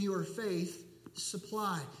 in your faith,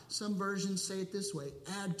 supply. Some versions say it this way,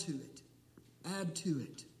 add to it. Add to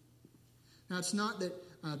it. Now it's not that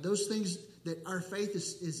those things, that our faith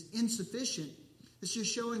is insufficient. It's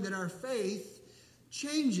just showing that our faith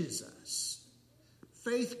changes us.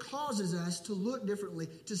 Faith causes us to look differently,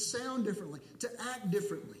 to sound differently, to act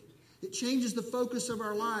differently. It changes the focus of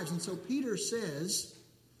our lives. And so Peter says,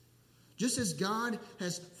 just as God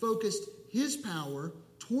has focused his power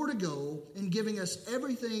toward a goal in giving us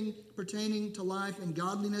everything pertaining to life and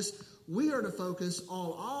godliness, we are to focus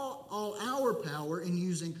all our power in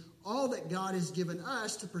using all that God has given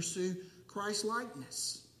us to pursue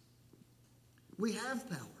Christ-likeness. We have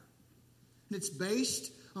power. And it's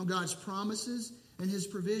based on God's promises and his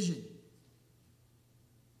provision.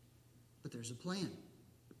 But there's a plan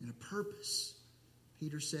and a purpose.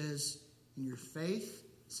 Peter says, in your faith,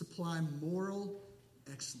 supply moral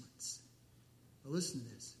excellence. Now listen to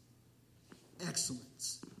this.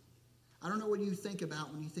 Excellence. I don't know what you think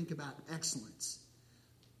about when you think about excellence.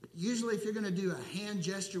 Usually if you're going to do a hand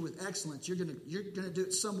gesture with excellence, you're going to do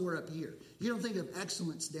it somewhere up here. You don't think of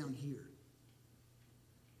excellence down here.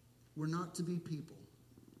 We're not to be people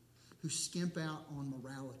who skimp out on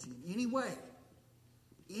morality in any way,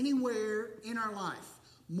 anywhere in our life.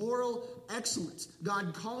 Moral excellence.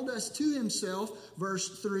 God called us to himself,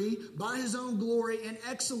 verse 3, by his own glory and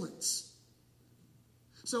excellence.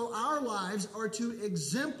 So our lives are to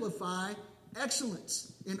exemplify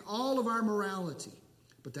excellence in all of our morality.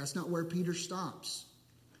 But that's not where Peter stops.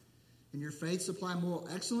 In your faith, supply moral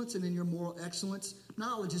excellence, and in your moral excellence,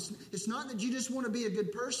 knowledge. It's not that you just want to be a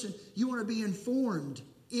good person. You want to be informed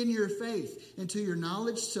in your faith. And to your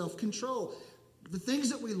knowledge, self-control. The things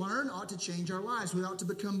that we learn ought to change our lives. We ought to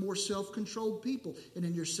become more self-controlled people. And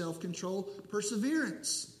in your self-control,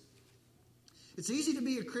 perseverance. It's easy to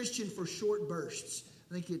be a Christian for short bursts.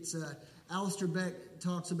 I think it's Alistair Beck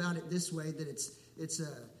talks about it this way, that it's a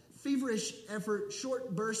feverish effort,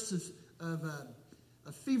 short bursts of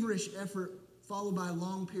a feverish effort followed by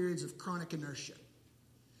long periods of chronic inertia.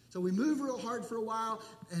 So we move real hard for a while,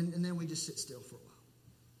 and then we just sit still for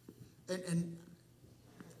a while. And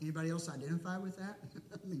anybody else identify with that?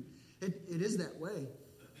 I mean, it is that way.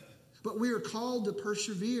 But we are called to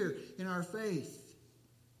persevere in our faith.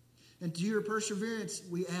 And to your perseverance,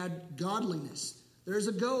 we add godliness. There's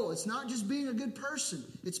a goal. It's not just being a good person.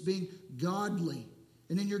 It's being godly.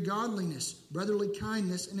 And in your godliness, brotherly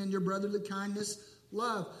kindness. And in your brotherly kindness,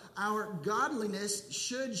 love. Our godliness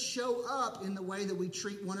should show up in the way that we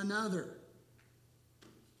treat one another.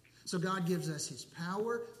 So God gives us His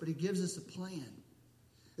power, but He gives us a plan.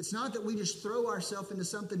 It's not that we just throw ourselves into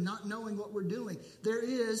something not knowing what we're doing. There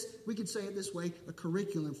is, we could say it this way, a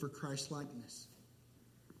curriculum for Christ-likeness.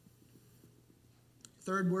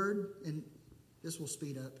 Third word, and this will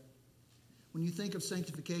speed up. When you think of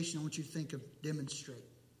sanctification, I want you to think of demonstrate.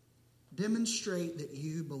 Demonstrate that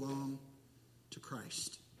you belong to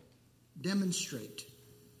Christ. Demonstrate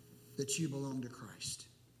that you belong to Christ.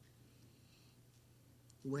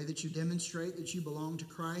 The way that you demonstrate that you belong to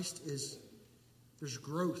Christ is there's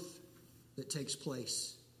growth that takes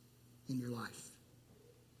place in your life.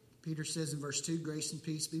 Peter says in verse 2, grace and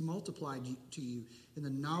peace be multiplied to you in the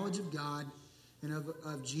knowledge of God and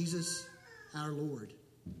of Jesus our Lord.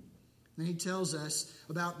 And he tells us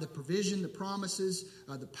about the provision, the promises,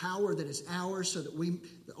 the power that is ours, so that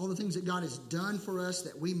all the things that God has done for us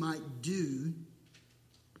that we might do.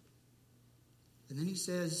 And then he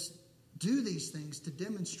says, do these things to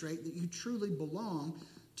demonstrate that you truly belong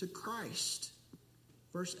to Christ.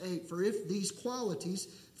 Verse 8, for if these qualities,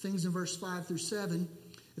 things in verse 5 through 7,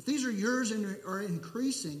 if these are yours and are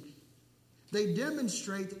increasing, they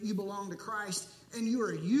demonstrate that you belong to Christ and you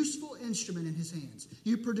are a useful instrument in His hands.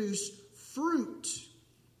 You produce fruit.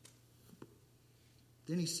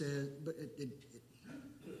 Then he said, but the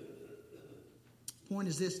point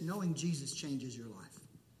is this, knowing Jesus changes your life.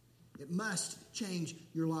 It must change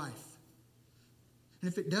your life.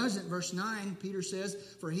 And if it doesn't, verse 9, Peter says,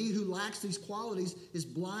 for he who lacks these qualities is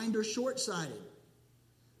blind or short-sighted.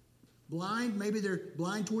 Blind, maybe they're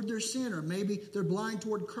blind toward their sin, or maybe they're blind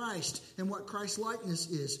toward Christ and what Christ's likeness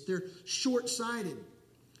is. They're short-sighted.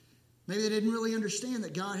 Maybe they didn't really understand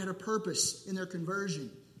that God had a purpose in their conversion,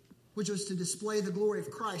 which was to display the glory of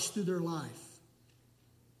Christ through their life.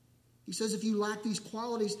 He says if you lack these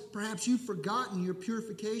qualities, perhaps you've forgotten your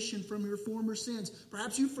purification from your former sins.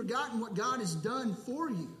 Perhaps you've forgotten what God has done for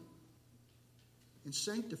you in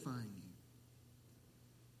sanctifying you.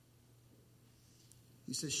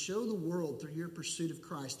 He says, show the world through your pursuit of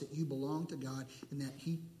Christ that you belong to God and that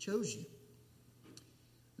He chose you.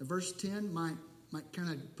 Now, verse 10 might kind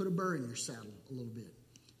of put a burr in your saddle a little bit.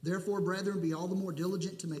 Therefore, brethren, be all the more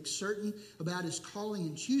diligent to make certain about His calling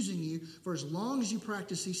and choosing you, for as long as you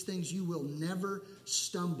practice these things, you will never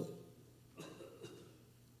stumble.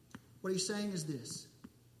 What he's saying is this.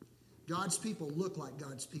 God's people look like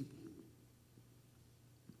God's people.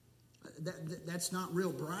 That's not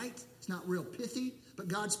real bright. It's not real pithy. But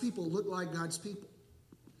God's people look like God's people.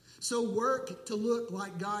 So work to look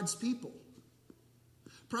like God's people.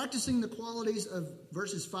 Practicing the qualities of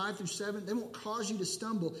verses 5 through 7, they won't cause you to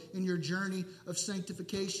stumble in your journey of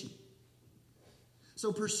sanctification.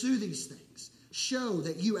 So pursue these things. Show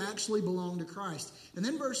that you actually belong to Christ. And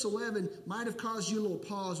then verse 11 might have caused you a little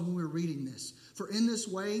pause when we were reading this. For in this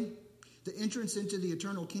way, the entrance into the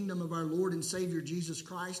eternal kingdom of our Lord and Savior Jesus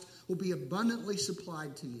Christ will be abundantly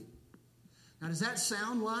supplied to you. Now, does that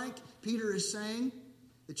sound like Peter is saying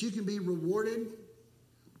that you can be rewarded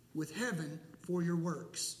with heaven for your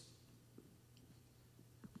works?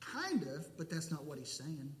 Kind of, but that's not what he's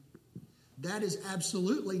saying. That is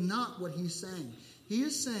absolutely not what he's saying. He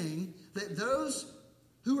is saying that those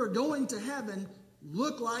who are going to heaven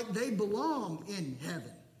look like they belong in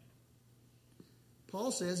heaven.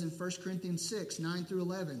 Paul says in 1 Corinthians 6, 9 through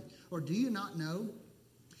 11, or do you not know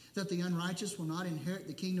that the unrighteous will not inherit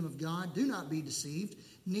the kingdom of God? Do not be deceived.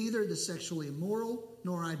 Neither the sexually immoral,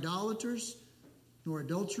 nor idolaters, nor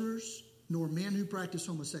adulterers, nor men who practice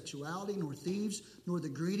homosexuality, nor thieves, nor the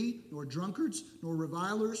greedy, nor drunkards, nor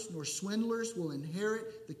revilers, nor swindlers will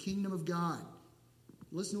inherit the kingdom of God.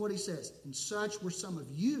 Listen to what he says. And such were some of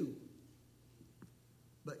you,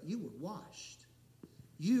 but you were washed.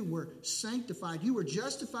 You were sanctified. You were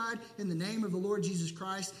justified in the name of the Lord Jesus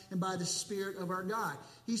Christ and by the Spirit of our God.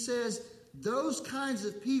 He says those kinds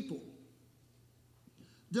of people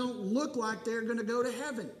don't look like they're going to go to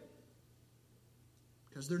heaven.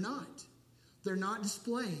 Because they're not. They're not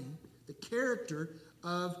displaying the character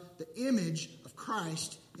of the image of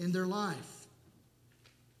Christ in their life.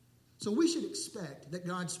 So we should expect that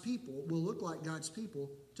God's people will look like God's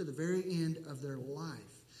people to the very end of their life.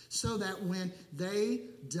 So that when they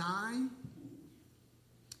die,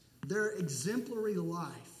 their exemplary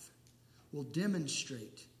life will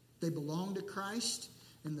demonstrate they belong to Christ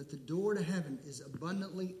and that the door to heaven is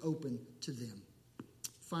abundantly open to them.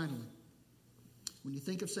 Finally, when you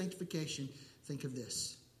think of sanctification, think of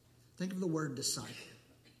this. Think of the word disciple.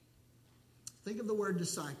 Think of the word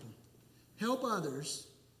disciple. Help others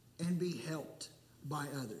and be helped by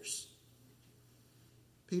others.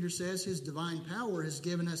 Peter says his divine power has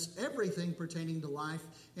given us everything pertaining to life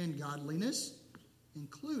and godliness,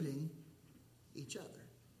 including each other.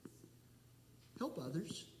 Help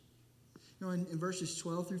others. You know, in verses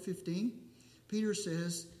 12 through 15, Peter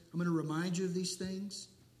says, I'm going to remind you of these things.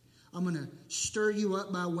 I'm going to stir you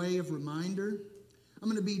up by way of reminder. I'm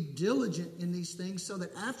going to be diligent in these things so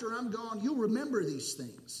that after I'm gone, you'll remember these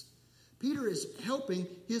things. Peter is helping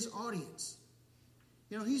his audience.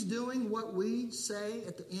 You know, he's doing what we say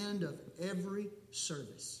at the end of every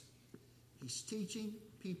service. He's teaching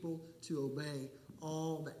people to obey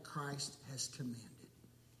all that Christ has commanded.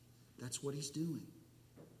 That's what he's doing.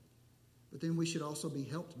 But then we should also be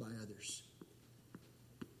helped by others.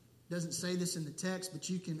 It doesn't say this in the text, but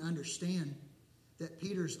you can understand that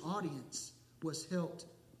Peter's audience was helped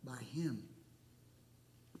by him.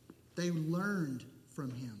 They learned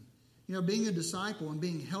from him. You know, being a disciple and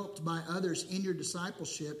being helped by others in your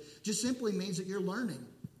discipleship just simply means that you're learning.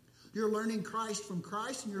 You're learning Christ from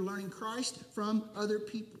Christ and you're learning Christ from other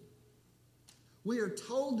people. We are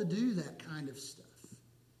told to do that kind of stuff.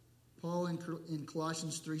 Paul in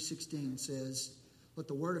Colossians 3:16 says, let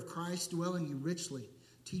the word of Christ dwell in you richly,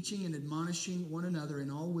 teaching and admonishing one another in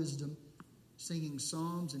all wisdom, singing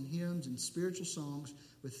psalms and hymns and spiritual songs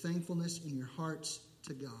with thankfulness in your hearts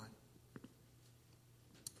to God.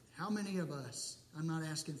 How many of us, I'm not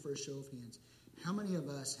asking for a show of hands, how many of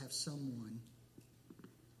us have someone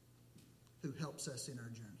who helps us in our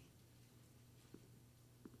journey?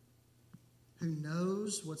 Who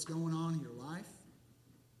knows what's going on in your life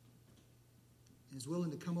and is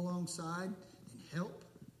willing to come alongside and help,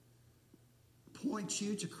 point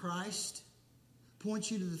you to Christ,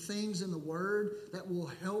 point you to the things in the Word that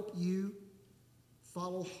will help you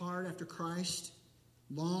follow hard after Christ,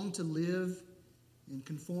 long to live in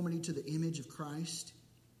conformity to the image of Christ?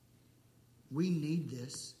 We need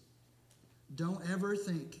this. Don't ever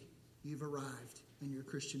think you've arrived in your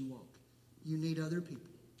Christian walk. You need other people.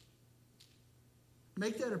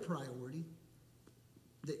 Make that a priority,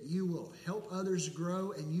 that you will help others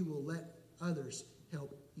grow and you will let others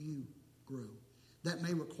help you grow. That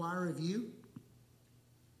may require of you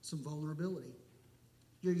some vulnerability.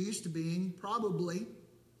 You're used to being probably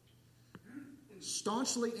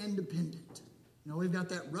staunchly independent. You know, we've got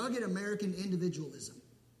that rugged American individualism.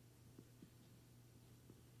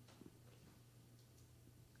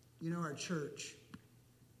 You know, our church,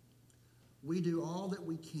 we do all that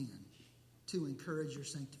we can to encourage your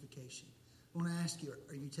sanctification. I want to ask you,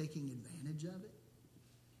 are you taking advantage of it?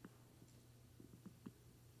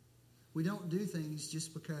 We don't do things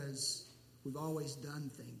just because we've always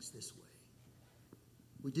done things this way.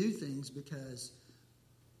 We do things because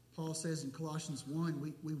Paul says in Colossians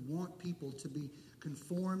 1, we want people to be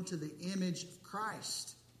conformed to the image of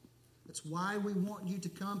Christ. That's why we want you to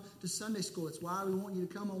come to Sunday school. It's why we want you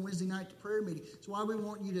to come on Wednesday night to prayer meeting. It's why we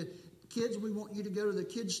want you to, kids, we want you to go to the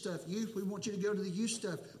kids stuff. Youth, we want you to go to the youth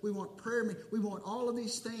stuff. We want prayer meeting. We want all of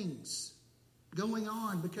these things going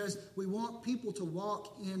on because we want people to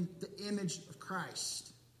walk in the image of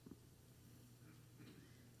Christ.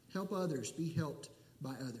 Help others. Be helped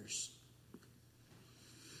by others.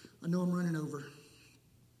 I know I'm running over.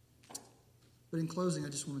 But in closing, I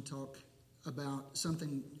just want to talk about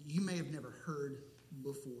something you may have never heard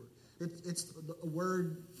before. It's a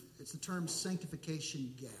word, it's the term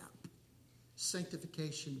sanctification gap.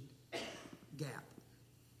 Sanctification gap.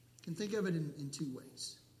 You can think of it in two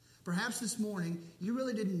ways. Perhaps this morning, you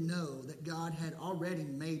really didn't know that God had already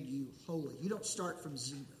made you holy. You don't start from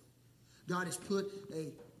zero. God has put a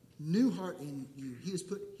new heart in you. He has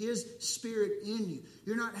put His Spirit in you.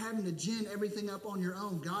 You're not having to gin everything up on your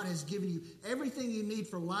own. God has given you everything you need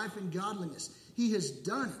for life and godliness. He has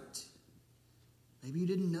done it. Maybe you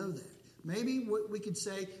didn't know that. Maybe what we could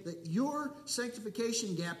say that your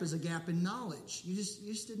sanctification gap is a gap in knowledge. You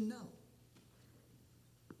just didn't know.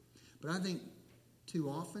 But I think too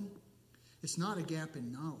often it's not a gap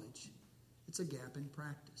in knowledge. It's a gap in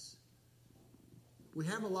practice. We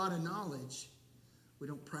have a lot of knowledge. We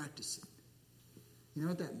don't practice it. You know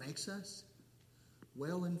what that makes us?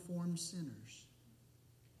 Well-informed sinners.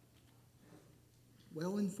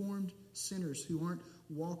 Well-informed sinners who aren't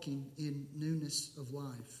walking in newness of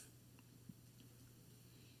life.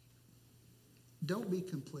 Don't be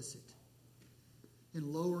complicit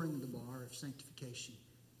in lowering the bar of sanctification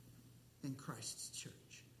in Christ's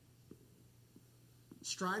church.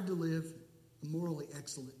 Strive to live a morally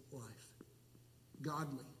excellent life.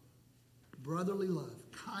 Godly, brotherly love,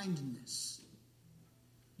 kindness,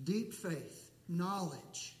 deep faith,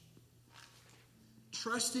 knowledge,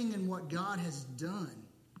 trusting in what God has done,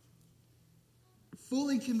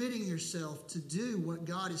 fully committing yourself to do what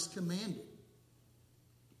God has commanded,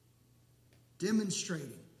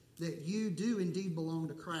 demonstrating that you do indeed belong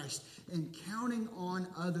to Christ, and counting on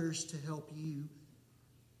others to help you,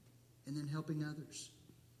 and then helping others.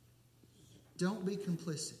 Don't be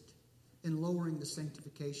complicit in lowering the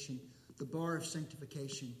sanctification, the bar of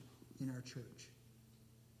sanctification in our church.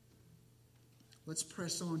 Let's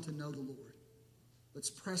press on to know the Lord.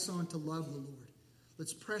 Let's press on to love the Lord.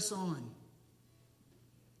 Let's press on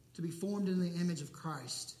to be formed in the image of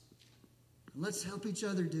Christ. And let's help each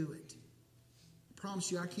other do it. I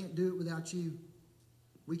promise you, I can't do it without you.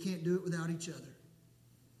 We can't do it without each other.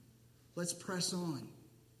 Let's press on.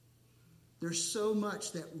 There's so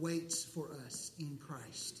much that waits for us in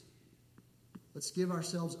Christ. Let's give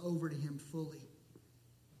ourselves over to Him fully.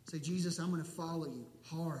 Say, Jesus, I'm going to follow you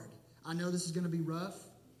hard. I know this is going to be rough,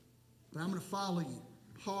 but I'm going to follow you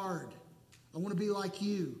hard. I want to be like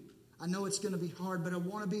you. I know it's going to be hard, but I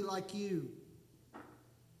want to be like you.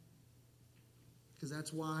 Because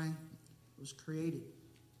that's why it was created.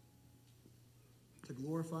 To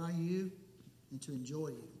glorify you and to enjoy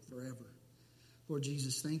you forever. Lord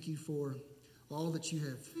Jesus, thank you for all that you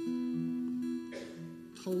have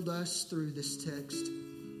told us through this text.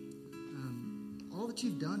 All that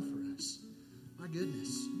you've done for us. My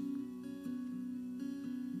goodness.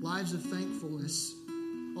 Lives of thankfulness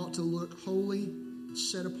ought to look holy,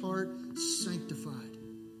 set apart, sanctified.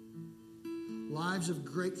 Lives of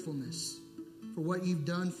gratefulness for what you've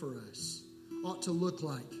done for us ought to look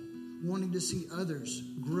like wanting to see others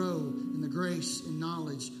grow in the grace and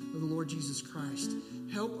knowledge of the Lord Jesus Christ.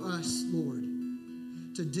 Help us, Lord,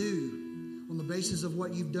 to do on the basis of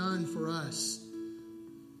what you've done for us.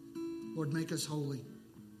 Lord, make us holy.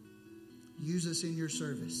 Use us in your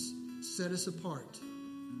service. Set us apart.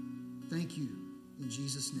 Thank you. In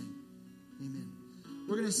Jesus' name, amen.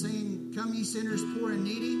 We're going to sing, Come Ye Sinners, Poor and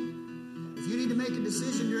Needy. If you need to make a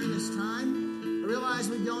decision during this time, I realize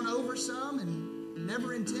we've gone over some and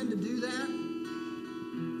never intend to do that.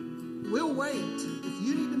 We'll wait. If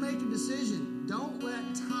you need to make a decision, don't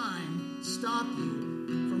let time stop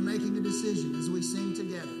you from making a decision as we sing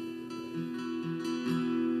together.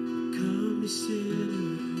 Come ye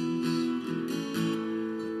sinners,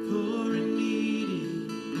 poor and needy,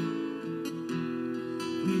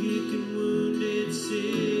 weak and wounded,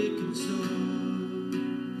 sick and sore.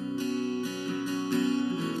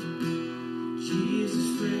 Jesus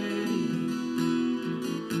ready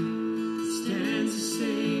stands to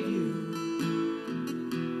save you,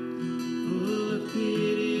 full of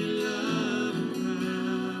pity, love, and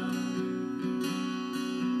power.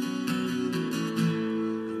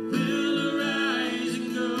 Will arise and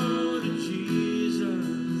go to Jesus.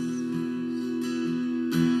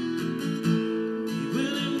 He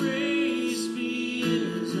will embrace me in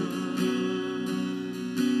his arms.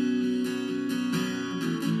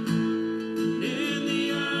 And in the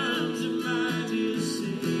arms of my dear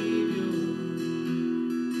Savior,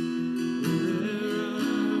 there are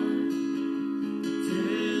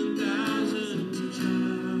 10,000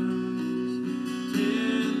 charms,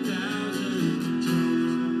 10,000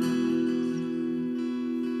 charms.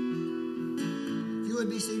 If you would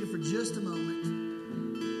be seated for just a moment.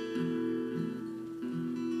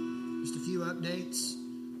 Just a few updates,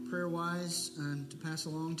 prayer-wise, to pass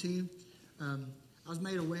along to you. I was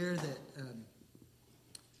made aware that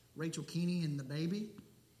Rachel Keeney and the baby,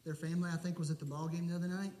 their family, I think, was at the ball game the other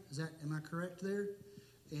night. Am I correct there?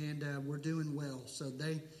 And we're doing well. So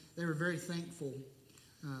they were very thankful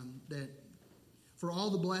for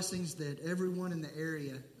all the blessings that everyone in the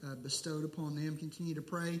area bestowed upon them. Continue to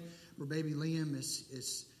pray for baby Liam.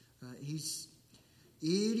 He's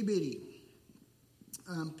itty bitty.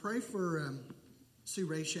 Pray for Sue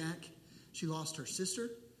Rayshak. She lost her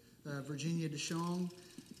sister, Virginia DeShong,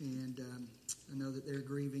 and I know that they're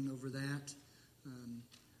grieving over that.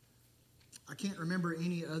 I can't remember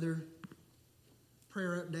any other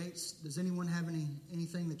prayer updates. Does anyone have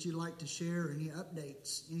anything that you'd like to share? Any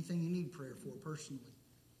updates? Anything you need prayer for personally?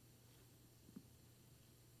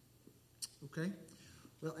 Okay.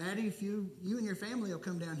 Well, Addie, if you and your family will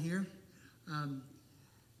come down here,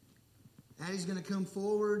 Addie's going to come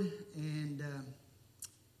forward and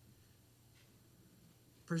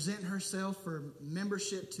present herself for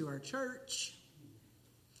membership to our church.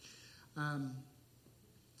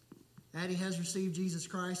 Addie has received Jesus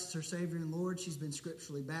Christ as her Savior and Lord. She's been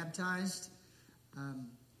scripturally baptized.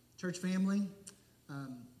 Church family,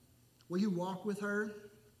 will you walk with her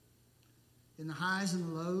in the highs and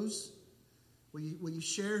the lows? Will you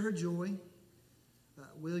share her joy?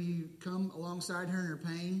 Will you come alongside her in her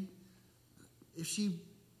pain? If she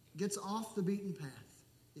gets off the beaten path,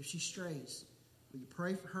 if she strays, will you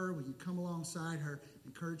pray for her? Will you come alongside her,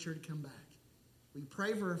 encourage her to come back? Will you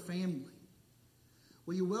pray for her family?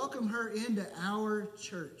 Will you welcome her into our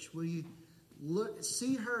church? Will you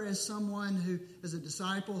see her as someone who is a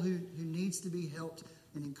disciple who needs to be helped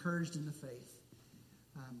and encouraged in the faith?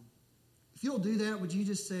 If you'll do that, would you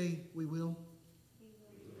just say, we will?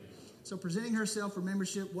 So presenting herself for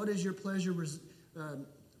membership, what is your pleasure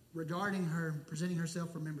regarding her presenting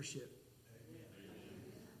herself for membership?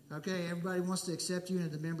 Okay, everybody wants to accept you into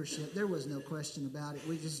the membership. There was no question about it.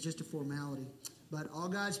 This is just a formality. But all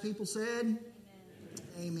God's people said,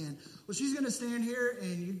 Amen. Well, she's going to stand here,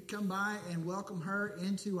 and you come by and welcome her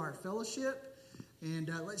into our fellowship. And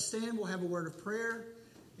let's stand. We'll have a word of prayer,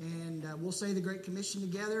 and we'll say the Great Commission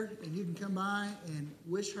together, and you can come by and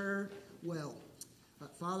wish her well.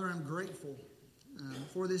 Father, I'm grateful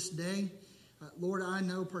for this day. Lord, I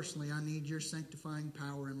know personally I need your sanctifying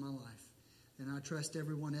power in my life. And I trust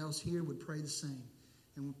everyone else here would pray the same.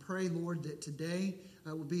 And we pray, Lord, that today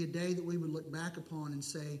would be a day that we would look back upon and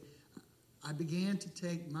say, I began to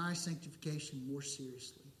take my sanctification more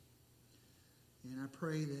seriously. And I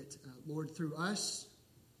pray that, Lord, through us,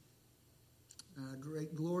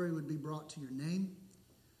 great glory would be brought to your name,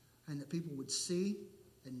 and that people would see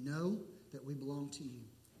and know that we belong to you.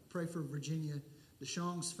 Pray for Virginia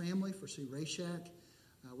DeShong's family, for Sue Rayshak.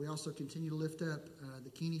 We also continue to lift up the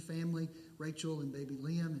Keeney family, Rachel and baby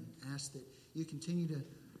Liam, and ask that you continue to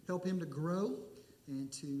help him to grow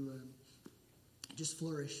and to just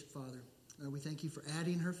flourish, Father. We thank you for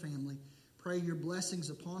adding her family. Pray your blessings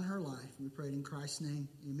upon her life. We pray it in Christ's name.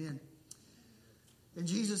 Amen. And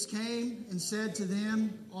Jesus came and said to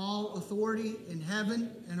them, all authority in heaven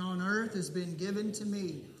and on earth has been given to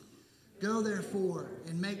me. Go therefore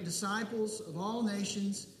and make disciples of all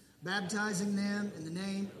nations, baptizing them in the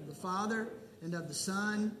name of the Father and of the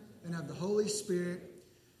Son and of the Holy Spirit,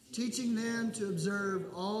 teaching them to observe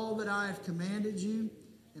all that I have commanded you.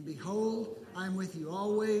 And behold, I am with you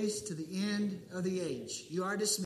always to the end of the age. You are dismissed.